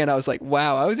reading through it again, I was like,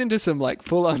 wow, I was into some like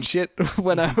full on shit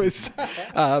when I was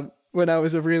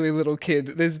a really little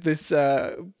kid. There's this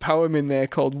poem in there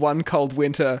called One Cold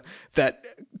Winter that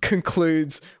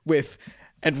concludes with,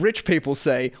 and rich people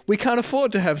say, we can't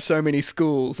afford to have so many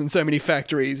schools and so many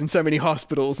factories and so many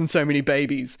hospitals and so many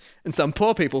babies. And some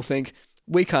poor people think,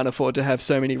 we can't afford to have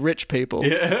so many rich people.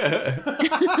 Yeah.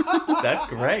 That's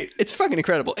great. It's fucking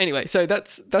incredible. Anyway, so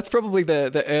that's probably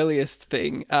the earliest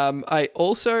thing. I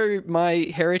also,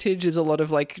 my heritage is a lot of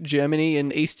like Germany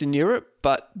and Eastern Europe,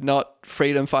 but not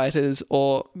freedom fighters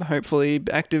or hopefully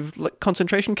active like,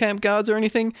 concentration camp guards or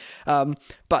anything.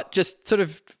 But just sort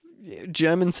of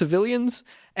German civilians.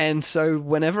 And so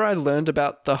whenever I learned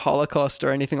about the Holocaust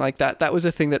or anything like that, that was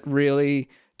a thing that really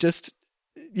just,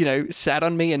 sat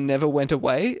on me and never went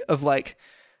away of like,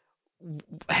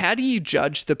 how do you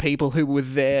judge the people who were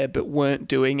there but weren't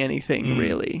doing anything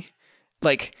really?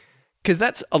 Like, because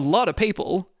that's a lot of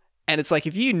people. And it's like,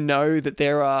 if you know that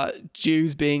there are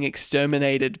Jews being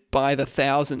exterminated by the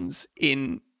thousands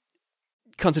in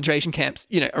concentration camps,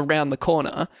 around the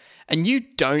corner, and you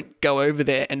don't go over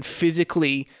there and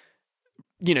physically,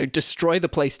 destroy the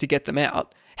place to get them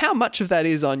out, how much of that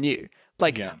is on you?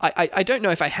 Like, yeah. I don't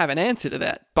know if I have an answer to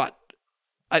that, but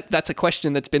that's a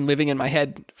question that's been living in my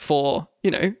head for,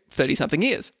 30-something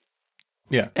years.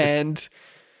 Yeah. And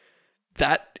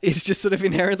that is just sort of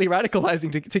inherently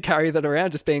radicalizing to carry that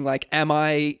around, just being like, am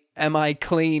I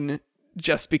clean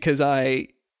just because I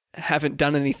haven't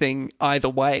done anything either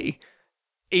way,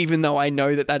 even though I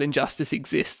know that injustice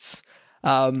exists?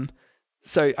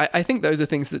 So I think those are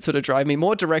things that sort of drive me.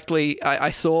 More directly,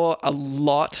 I saw a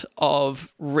lot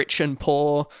of rich and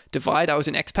poor divide. I was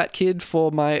an expat kid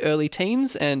for my early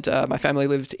teens, and my family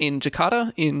lived in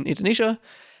Jakarta in Indonesia.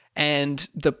 And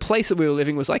the place that we were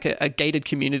living was like a gated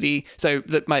community. So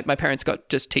that my parents got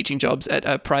just teaching jobs at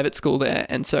a private school there.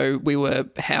 And so we were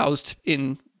housed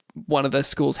in one of the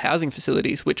school's housing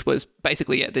facilities, which was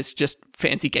basically, this just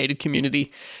fancy gated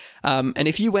community. And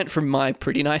if you went from my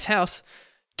pretty nice house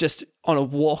just on a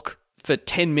walk for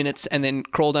 10 minutes and then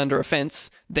crawled under a fence,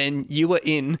 then you were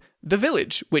in the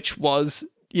village, which was,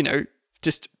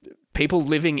 just people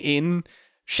living in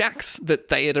shacks that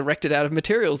they had erected out of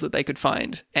materials that they could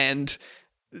find. And,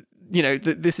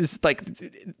 this is like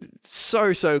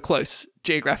so close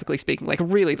geographically speaking, like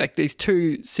really like these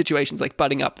two situations like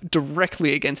butting up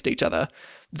directly against each other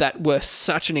that were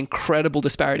such an incredible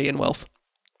disparity in wealth.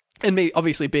 And me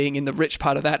obviously being in the rich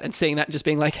part of that and seeing that and just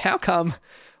being like, how come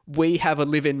we have a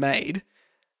live-in maid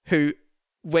who,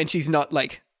 when she's not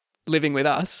like living with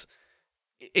us,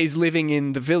 is living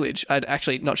in the village? I'd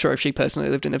actually not sure if she personally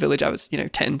lived in the village. I was,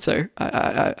 10, so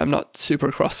I'm not super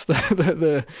across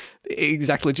the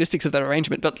exact logistics of that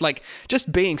arrangement. But like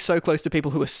just being so close to people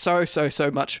who are so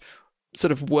much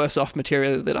sort of worse off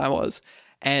materially than I was,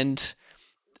 and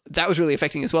that was really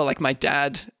affecting as well. Like my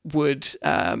dad would,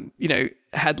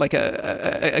 had like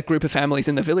a group of families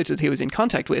in the village that he was in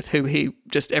contact with, who he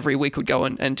just every week would go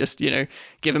and just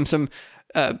give them some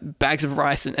bags of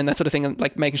rice and that sort of thing, and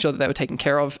like making sure that they were taken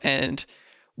care of, and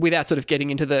without sort of getting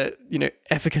into the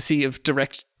efficacy of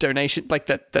direct donation, like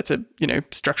that's a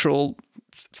structural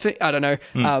thing. I don't know,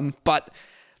 but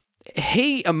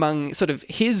he, among sort of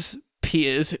his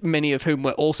peers, many of whom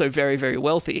were also very, very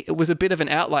wealthy, it was a bit of an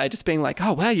outlier, just being like,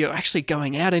 oh wow, you're actually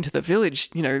going out into the village,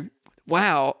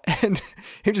 wow. And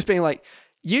him just being like,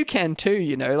 you can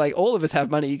too, like all of us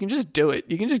have money, you can just do it,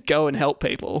 you can just go and help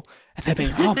people. And they're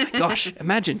being, oh my gosh,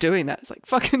 imagine doing that. It's like,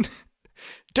 fucking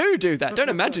do that. Don't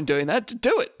imagine doing that,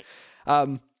 do it.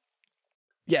 And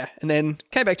then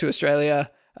came back to Australia,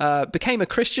 became a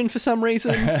Christian for some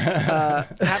reason.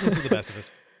 Happens to the best of us.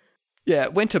 Yeah,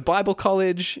 went to Bible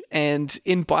college, and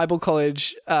in Bible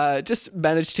college, just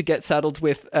managed to get saddled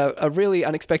with a really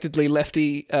unexpectedly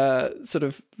lefty sort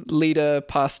of leader,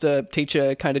 pastor,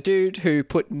 teacher kind of dude who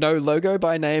put No Logo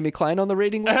by Naomi Klein on the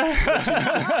reading list. Which is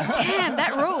just... Damn,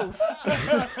 that rules.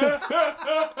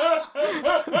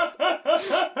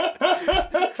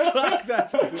 Fuck,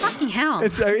 that's good. Fucking hell.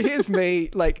 And so here's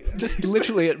me, like, just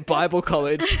literally at Bible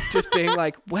college, just being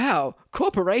like, wow,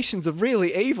 corporations are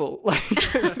really evil. Like,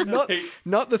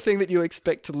 not the thing that you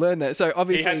expect to learn there. So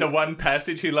obviously... He had the one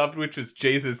passage he loved, which was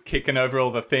Jesus kicking over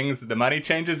all the things, the money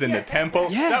changers in the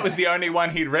temple. Yeah. That was the only one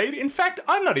he'd read. In fact,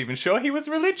 I'm not even sure he was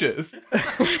religious.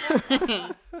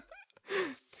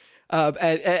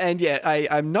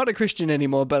 I'm not a Christian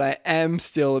anymore, but I am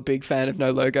still a big fan of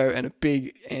No Logo and a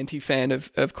big anti-fan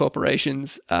of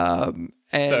corporations. So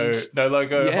No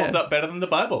Logo holds up better than the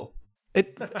Bible.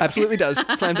 It absolutely does.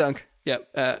 Slam dunk. Yep.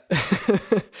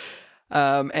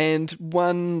 And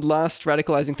one last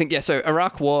radicalizing thing. Yeah, so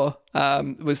Iraq War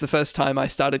was the first time I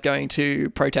started going to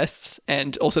protests,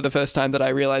 and also the first time that I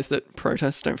realized that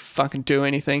protests don't fucking do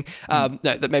anything. No,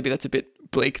 that maybe that's a bit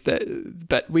bleak,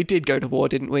 but we did go to war,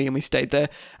 didn't we? And we stayed there.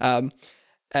 And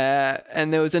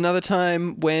there was another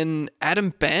time when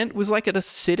Adam Bant was like at a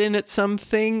sit-in at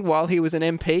something while he was an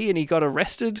MP, and he got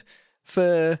arrested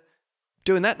for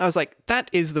doing that. And I was like, that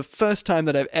is the first time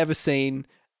that I've ever seen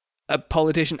a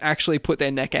politician actually put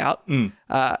their neck out.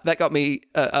 That got me,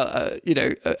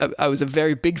 I was a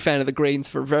very big fan of the Greens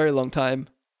for a very long time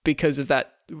because of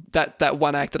that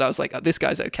one act that I was like, oh, this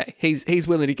guy's okay. He's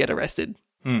willing to get arrested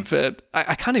for,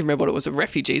 I can't even remember what it was, a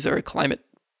refugees or a climate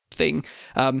thing.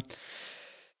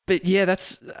 But yeah,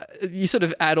 that's, you sort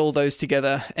of add all those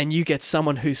together and you get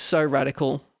someone who's so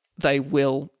radical, they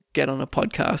will get on a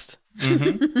podcast.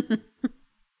 Mm-hmm.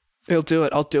 He'll do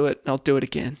it. I'll do it. I'll do it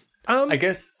again. I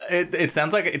guess it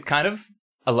sounds like it kind of,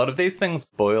 a lot of these things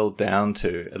boil down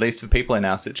to, at least for people in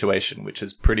our situation, which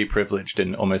is pretty privileged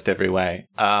in almost every way,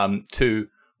 to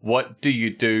what do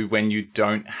you do when you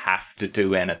don't have to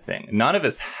do anything? None of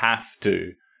us have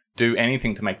to do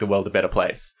anything to make the world a better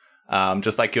place.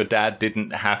 Just like your dad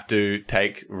didn't have to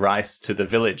take rice to the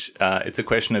village. It's a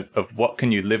question of what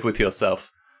can you live with yourself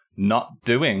not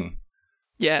doing?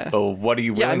 Yeah. Or what are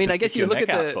you willing to stick your neck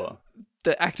out for?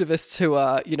 The activists who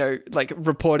are, like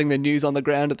reporting the news on the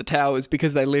ground at the towers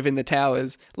because they live in the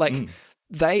towers, like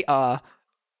they are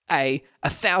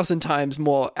 1,000 times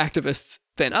more activists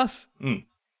than us.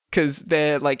 Because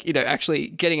they're like, actually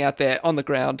getting out there on the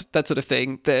ground, that sort of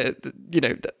thing. They're,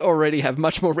 already have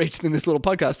much more reach than this little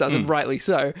podcast does, and rightly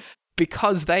so,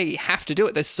 because they have to do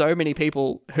it. There's so many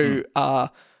people who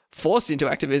are forced into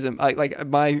activism. Like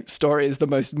my story is the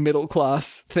most middle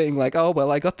class thing. Like, oh well,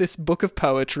 I got this book of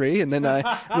poetry, and then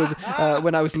I was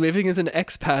when I was living as an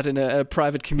expat in a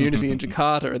private community in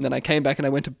Jakarta, and then I came back and I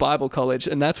went to Bible college,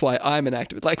 and that's why I'm an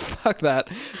activist. Like, fuck that.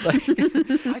 Like,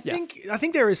 I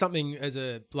think there is something as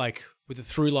a with a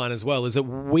through line as well, is that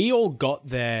we all got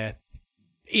there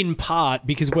in part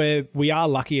because we are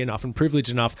lucky enough and privileged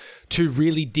enough to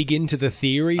really dig into the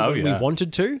theory when we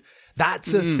wanted to.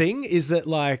 That's a thing, is that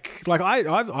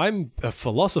I'm a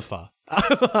philosopher.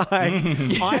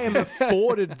 I am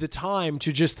afforded the time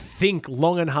to just think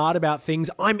long and hard about things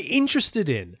I'm interested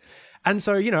in. And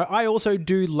so, I also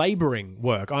do laboring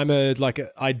work. I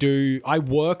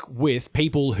work with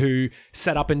people who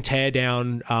set up and tear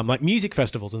down like music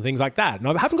festivals and things like that. And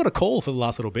I haven't got a call for the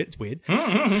last little bit. It's weird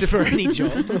for any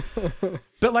jobs.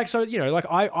 But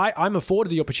I'm afforded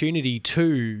the opportunity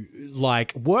to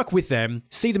like work with them,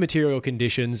 see the material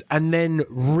conditions, and then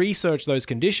research those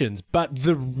conditions. But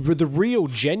the real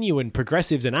genuine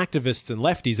progressives and activists and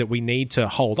lefties that we need to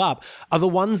hold up are the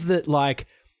ones that like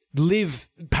live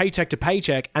paycheck to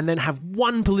paycheck and then have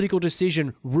one political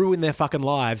decision ruin their fucking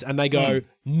lives, and they go,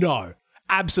 no,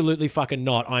 absolutely fucking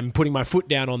not. I'm putting my foot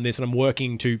down on this and I'm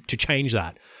working to change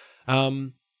that.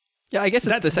 Yeah, I guess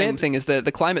it's the same thing as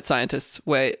the climate scientists,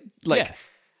 where like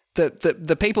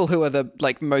the people who are the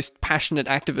like most passionate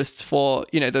activists for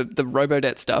the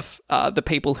robodebt stuff are the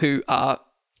people who are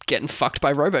getting fucked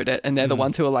by robodebt, and they're the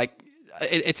ones who are like.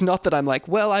 It's not that I'm like,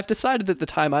 well, I've decided that the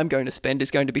time I'm going to spend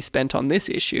is going to be spent on this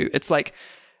issue. It's like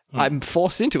I'm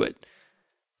forced into it.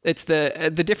 It's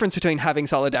the difference between having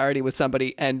solidarity with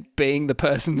somebody and being the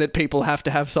person that people have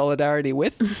to have solidarity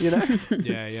with,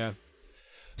 Yeah.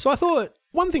 So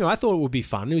one thing I thought would be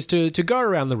fun was to go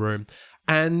around the room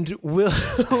and we'll,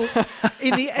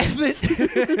 in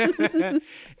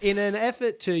an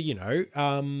effort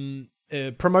to,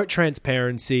 promote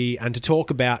transparency and to talk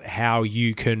about how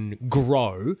you can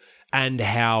grow and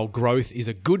how growth is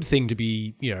a good thing to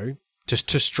be, just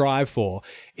to strive for,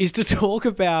 is to talk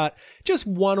about just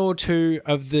one or two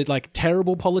of the like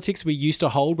terrible politics we used to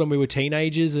hold when we were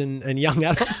teenagers and young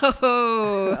adults.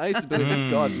 Oh, I used to believe in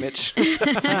God, Mitch.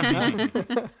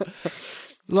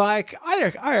 Like,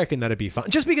 I reckon that'd be fun.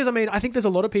 Just because, I think there's a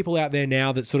lot of people out there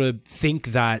now that sort of think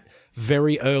that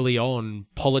very early on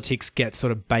politics gets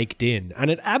sort of baked in, and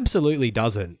it absolutely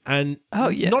doesn't. And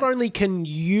not only can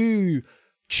you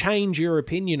change your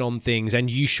opinion on things, and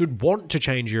you should want to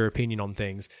change your opinion on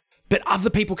things, but other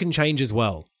people can change as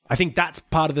well. I think that's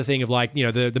part of the thing of like,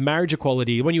 the marriage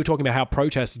equality, when you were talking about how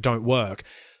protests don't work,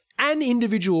 an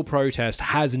individual protest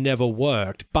has never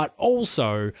worked, but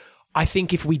also I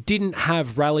think if we didn't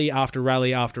have rally after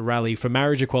rally after rally for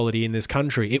marriage equality in this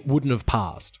country, it wouldn't have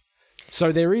passed.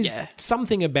 So there is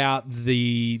something about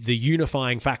the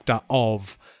unifying factor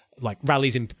of like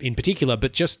rallies in particular,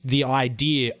 but just the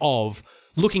idea of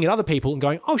looking at other people and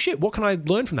going, oh shit, what can I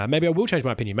learn from that? Maybe I will change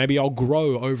my opinion. Maybe I'll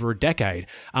grow over a decade.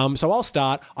 So I'll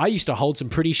start. I used to hold some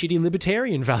pretty shitty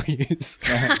libertarian values.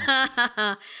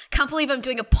 Can't believe I'm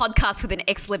doing a podcast with an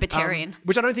ex-libertarian.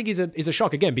 Which I don't think is a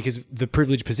shock, again, because the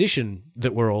privileged position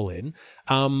that we're all in.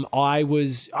 I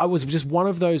was just one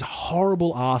of those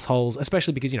horrible assholes,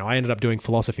 especially because, I ended up doing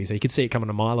philosophy, so you could see it coming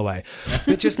a mile away.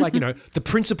 But just like, the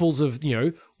principles of,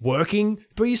 working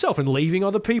for yourself and leaving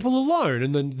other people alone,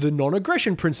 and then the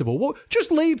non-aggression principle. Well,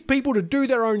 just leave people to do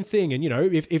their own thing. And,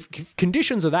 if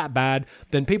conditions are that bad,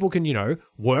 then people can,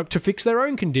 work to fix their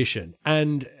own condition.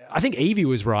 And I think Evie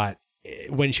was right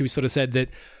when she sort of said that,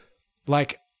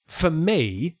 like, for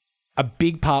me, a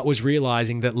big part was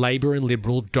realising that Labor and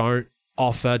Liberal don't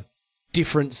offer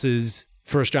differences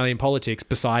for Australian politics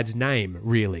besides name,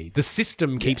 really. The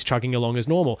system keeps chugging along as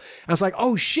normal. And I was like,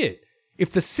 oh shit,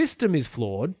 if the system is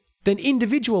flawed, then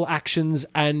individual actions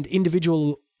and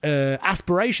individual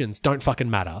aspirations don't fucking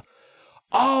matter.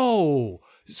 Oh,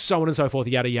 so on and so forth,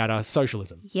 yada, yada,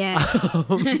 socialism. Yeah.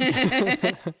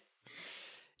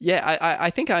 Yeah,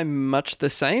 I think I'm much the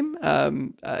same.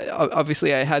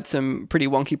 Obviously, I had some pretty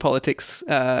wonky politics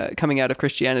coming out of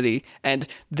Christianity, and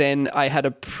then I had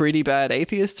a pretty bad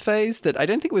atheist phase that I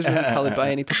don't think was really coloured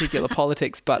by any particular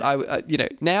politics. But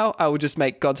now I would just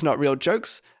make God's not real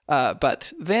jokes.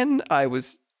 But then I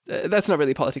was that's not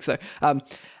really politics though.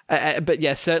 But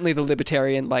yeah, certainly the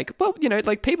libertarian,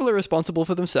 people are responsible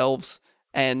for themselves,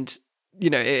 and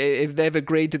if they've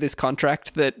agreed to this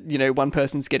contract that, one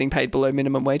person's getting paid below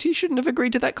minimum wage, you shouldn't have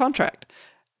agreed to that contract.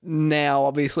 Now,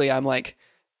 obviously, I'm like,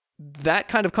 that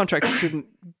kind of contract shouldn't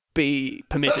be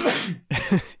permitted,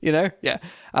 Yeah.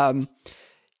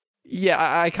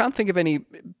 I can't think of any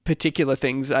particular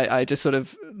things. I just sort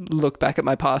of look back at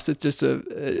my past. It's just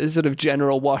a sort of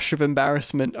general wash of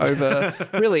embarrassment over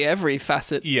really every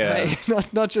facet. Yeah. Hey,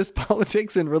 not just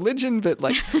politics and religion, but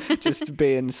like just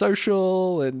being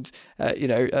social and,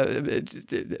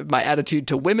 my attitude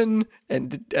to women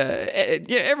and,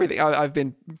 everything. I've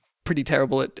been pretty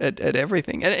terrible at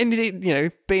everything. And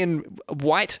indeed, being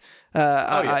white,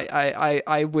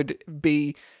 I would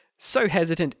be so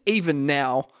hesitant even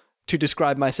now to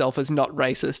describe myself as not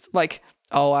racist. Like,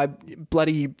 oh, I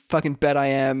bloody fucking bet I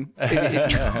am.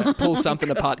 If you pull something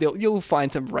apart, you'll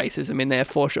find some racism in there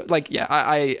for sure. Like,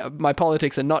 yeah, my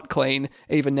politics are not clean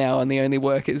even now, and the only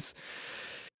work is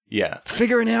Yeah.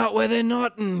 figuring out where they're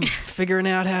not and figuring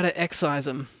out how to excise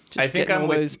them. Just I think getting I'm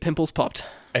all those pimples popped.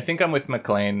 I think I'm with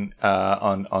McLean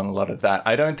on a lot of that.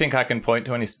 I don't think I can point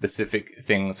to any specific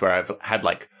things where I've had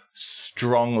like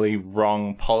strongly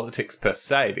wrong politics per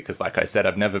se, because like I said,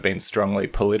 I've never been strongly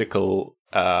political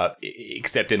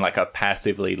except in like a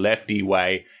passively lefty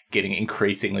way, getting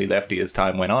increasingly lefty as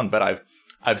time went on. But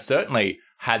I've certainly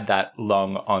had that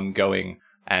long ongoing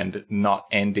and not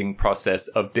ending process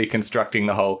of deconstructing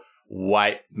the whole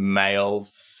white male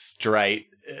straight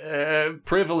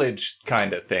privilege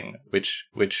kind of thing, which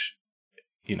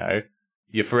you know,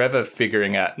 you're forever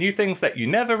figuring out new things that you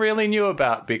never really knew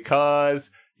about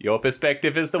because your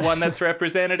perspective is the one that's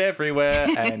represented everywhere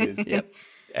and is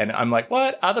and I'm like,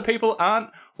 what? Other people aren't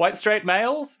white straight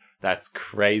males? That's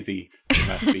crazy. They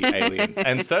must be aliens.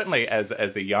 And certainly as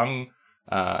a young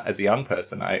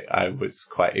person, I was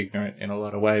quite ignorant in a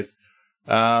lot of ways.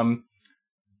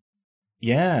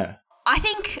 Yeah. I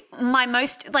think my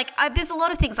most, there's a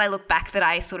lot of things I look back that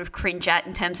I sort of cringe at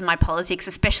in terms of my politics,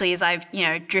 especially as I've,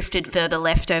 drifted further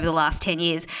left over the last 10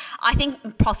 years. I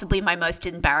think possibly my most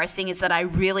embarrassing is that I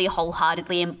really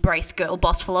wholeheartedly embraced girl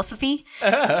boss philosophy.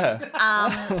 I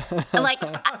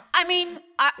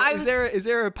was... Is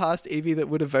there a past Evie that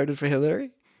would have voted for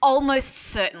Hillary? Almost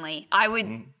certainly. I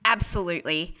would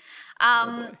absolutely.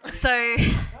 Not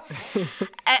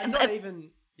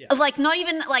even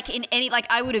in any,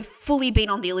 I would have fully been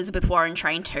on the Elizabeth Warren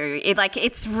train too.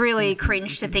 It's really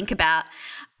cringe to think about.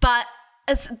 But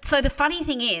so the funny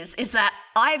thing is that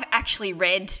I've actually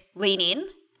read Lean In,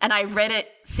 and I read it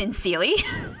sincerely.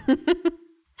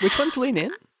 Which one's Lean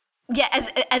In? Yeah,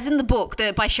 as in the book,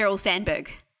 by Sheryl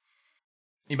Sandberg.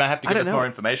 You might have to give us more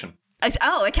information.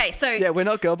 Oh, okay. So yeah, we're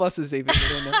not girl bosses even. We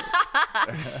don't know.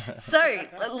 So,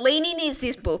 Lean In is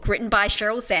this book written by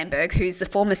Sheryl Sandberg, who's the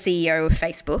former CEO of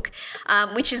Facebook,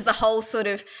 which is the whole sort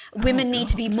of women need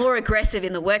to be more aggressive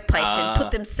in the workplace and put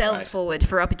themselves forward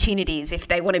for opportunities if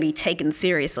they want to be taken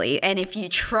seriously. And if you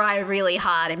try really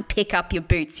hard and pick up your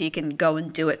boots, you can go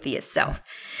and do it for yourself.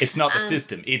 It's not the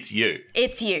system, it's you.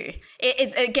 It's you.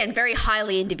 It's, again, very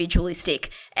highly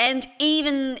individualistic. And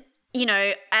even...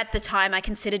 at the time I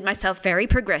considered myself very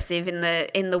progressive in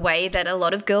the way that a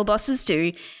lot of girl bosses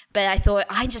do, but I thought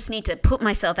I just need to put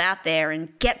myself out there and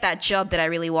get that job that I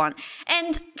really want.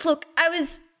 And look, I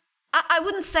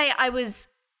wouldn't say I was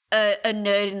a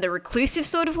nerd in the reclusive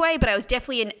sort of way, but I was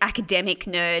definitely an academic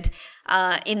nerd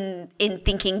in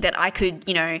thinking that I could,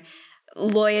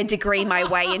 lawyer degree my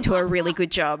way into a really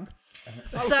good job.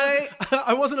 So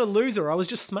I wasn't a loser. I was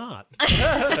just smart.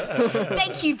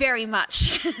 Thank you very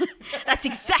much. That's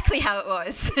exactly how it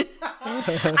was.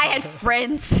 I had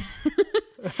friends.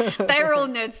 They were all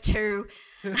nerds too.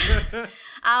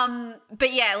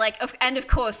 But yeah, and of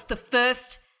course, the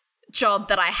first job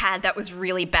that I had that was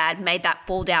really bad made that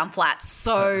fall down flat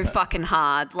so fucking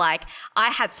hard.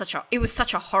 It was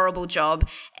such a horrible job,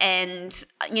 and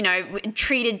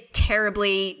treated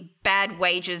terribly, bad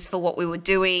wages for what we were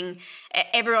doing.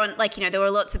 Everyone, there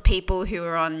were lots of people who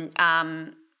were on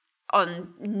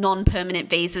non-permanent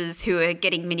visas who were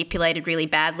getting manipulated really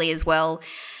badly as well.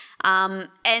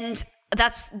 And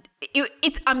that's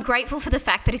it. I'm grateful for the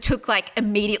fact that it took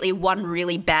immediately one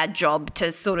really bad job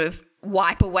to sort of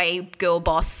wipe away girl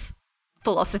boss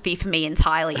philosophy for me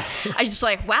entirely. I just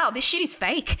wow, this shit is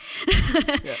fake.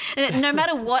 And no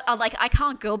matter what, I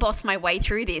can't girl boss my way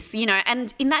through this,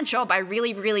 and in that job I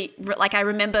really, really, I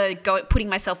remember putting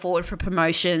myself forward for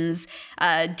promotions,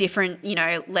 different,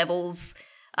 levels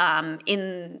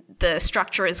in the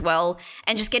structure as well,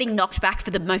 and just getting knocked back for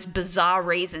the most bizarre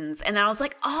reasons. And then I was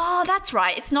like, oh, that's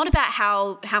right. It's not about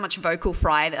how much vocal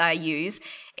fry that I use.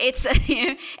 It's,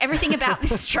 everything about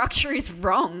this structure is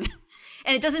wrong.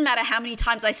 And it doesn't matter how many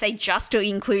times I say just to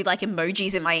include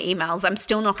emojis in my emails, I'm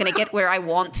still not going to get where I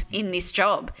want in this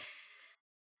job.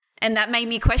 And that made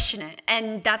me question it.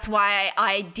 And that's why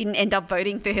I didn't end up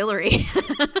voting for Hillary.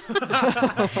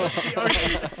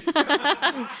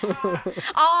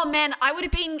 Oh man, I would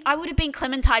have been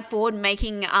Clementine Ford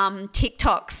making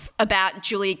TikToks about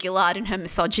Julia Gillard and her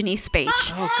misogyny speech.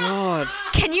 Oh God.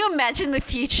 Can you imagine the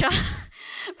future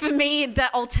for me,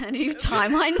 that alternative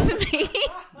timeline for me?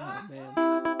 Oh man.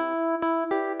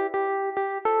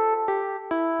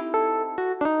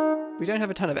 We don't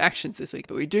have a ton of actions this week,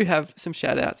 but we do have some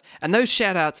shout-outs. And those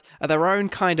shout-outs are their own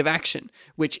kind of action,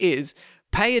 which is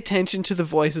pay attention to the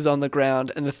voices on the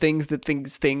ground and the things that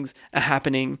things are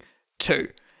happening to.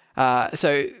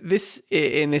 So this,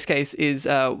 in this case, is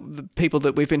the people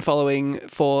that we've been following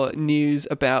for news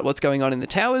about what's going on in the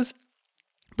towers.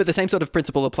 But the same sort of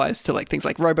principle applies to things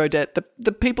like Robodebt.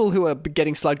 The people who are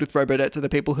getting slugged with Robodebt are the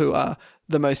people who are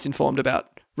the most informed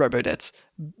about Robodets.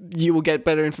 You will get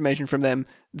better information from them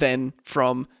than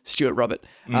from Stuart Robert.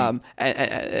 And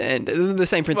the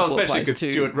same principle Well, especially applies because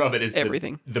to Stuart Robert is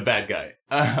everything. the bad guy.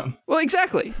 Well,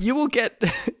 exactly. You'll get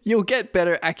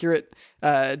better, accurate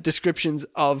descriptions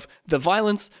of the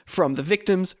violence from the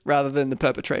victims rather than the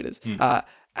perpetrators.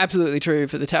 Absolutely true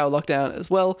for the Tower lockdown as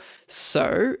well.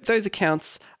 So those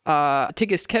accounts are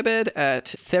Tigist Kebed at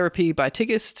Therapy by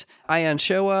Tigist, Ayan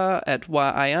Sherwa at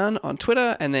Ayan on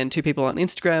Twitter, and then two people on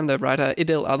Instagram, the writer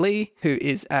Idil Ali, who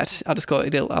is at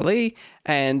 _Idil Ali,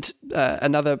 and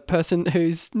another person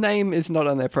whose name is not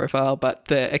on their profile, but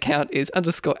their account is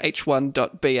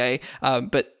 _h1.ba.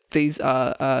 But these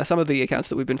are some of the accounts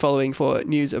that we've been following for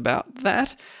news about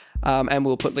that, and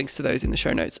we'll put links to those in the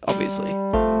show notes, obviously.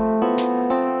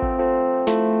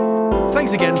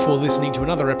 Thanks again for listening to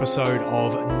another episode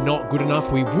of Not Good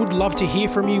Enough. We would love to hear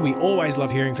from you. We always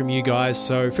love hearing from you guys.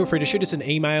 So feel free to shoot us an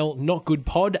email,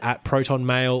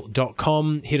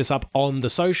 notgoodpod@protonmail.com. Hit us up on the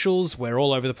socials. We're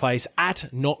all over the place at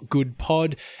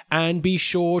notgoodpod. And be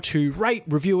sure to rate,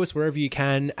 review us wherever you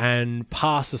can, and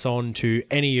pass us on to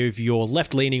any of your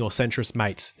left-leaning or centrist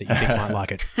mates that you think might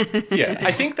like it. Yeah,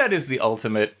 I think that is the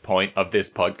ultimate point of this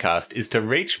podcast, is to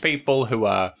reach people who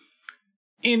are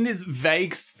in this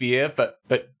vague sphere, but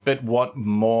want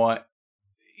more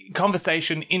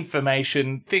conversation,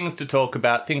 information, things to talk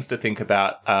about, things to think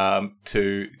about,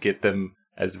 to get them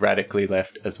as radically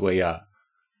left as we are.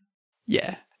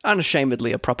 Yeah,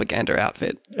 unashamedly a propaganda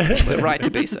outfit. We're right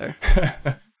to be so.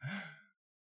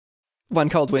 One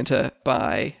Cold Winter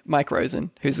by Mike Rosen,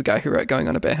 who's the guy who wrote Going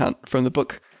on a Bear Hunt, from the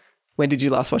book When Did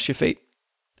You Last Wash Your Feet,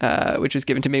 which was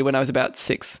given to me when I was about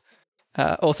 6.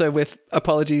 Also, with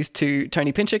apologies to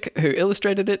Tony Pinchik, who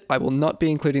illustrated it. I will not be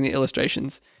including the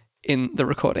illustrations in the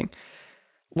recording.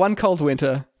 One cold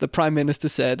winter, the Prime Minister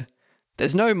said,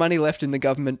 "There's no money left in the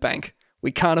government bank. We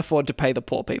can't afford to pay the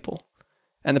poor people."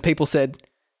 And the people said,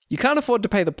 "You can't afford to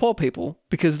pay the poor people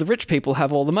because the rich people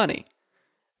have all the money."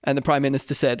 And the Prime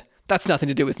Minister said, "That's nothing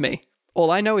to do with me.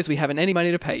 All I know is we haven't any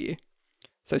money to pay you."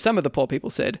 So some of the poor people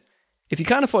said, "If you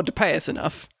can't afford to pay us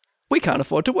enough, we can't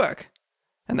afford to work."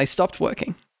 And they stopped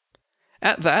working.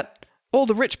 At that, all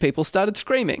the rich people started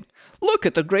screaming, "Look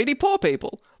at the greedy poor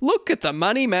people! Look at the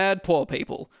money-mad poor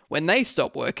people! When they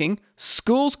stop working,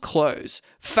 schools close,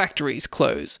 factories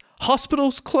close,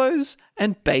 hospitals close,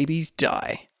 and babies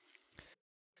die."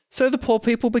 So the poor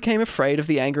people became afraid of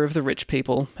the anger of the rich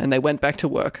people, and they went back to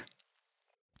work.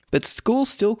 But schools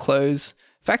still close,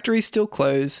 factories still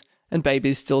close, and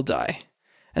babies still die.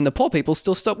 And the poor people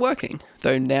still stop working,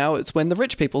 though now it's when the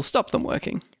rich people stop them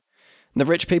working. And the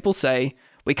rich people say,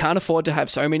 "We can't afford to have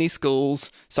so many schools,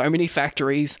 so many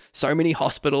factories, so many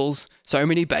hospitals, so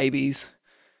many babies."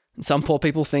 And some poor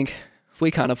people think, "We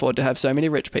can't afford to have so many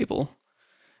rich people."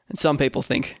 And some people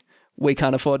think, "We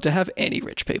can't afford to have any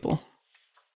rich people."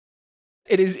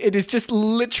 It is just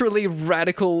literally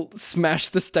radical smash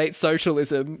the state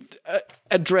socialism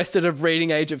addressed at a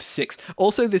reading age of 6.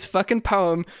 Also, this fucking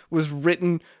poem was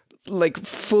written like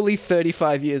fully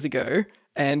 35 years ago,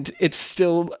 and it's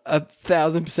still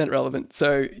 1,000% relevant.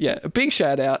 So yeah, a big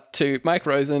shout out to Mike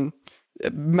Rosen.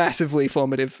 Massively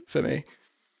formative for me.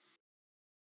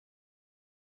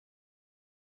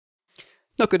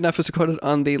 Not Good Enough was recorded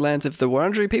on the lands of the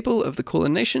Wurundjeri people of the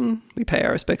Kulin Nation. We pay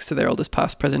our respects to their elders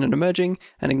past, present and emerging,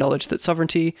 and acknowledge that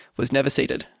sovereignty was never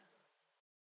ceded.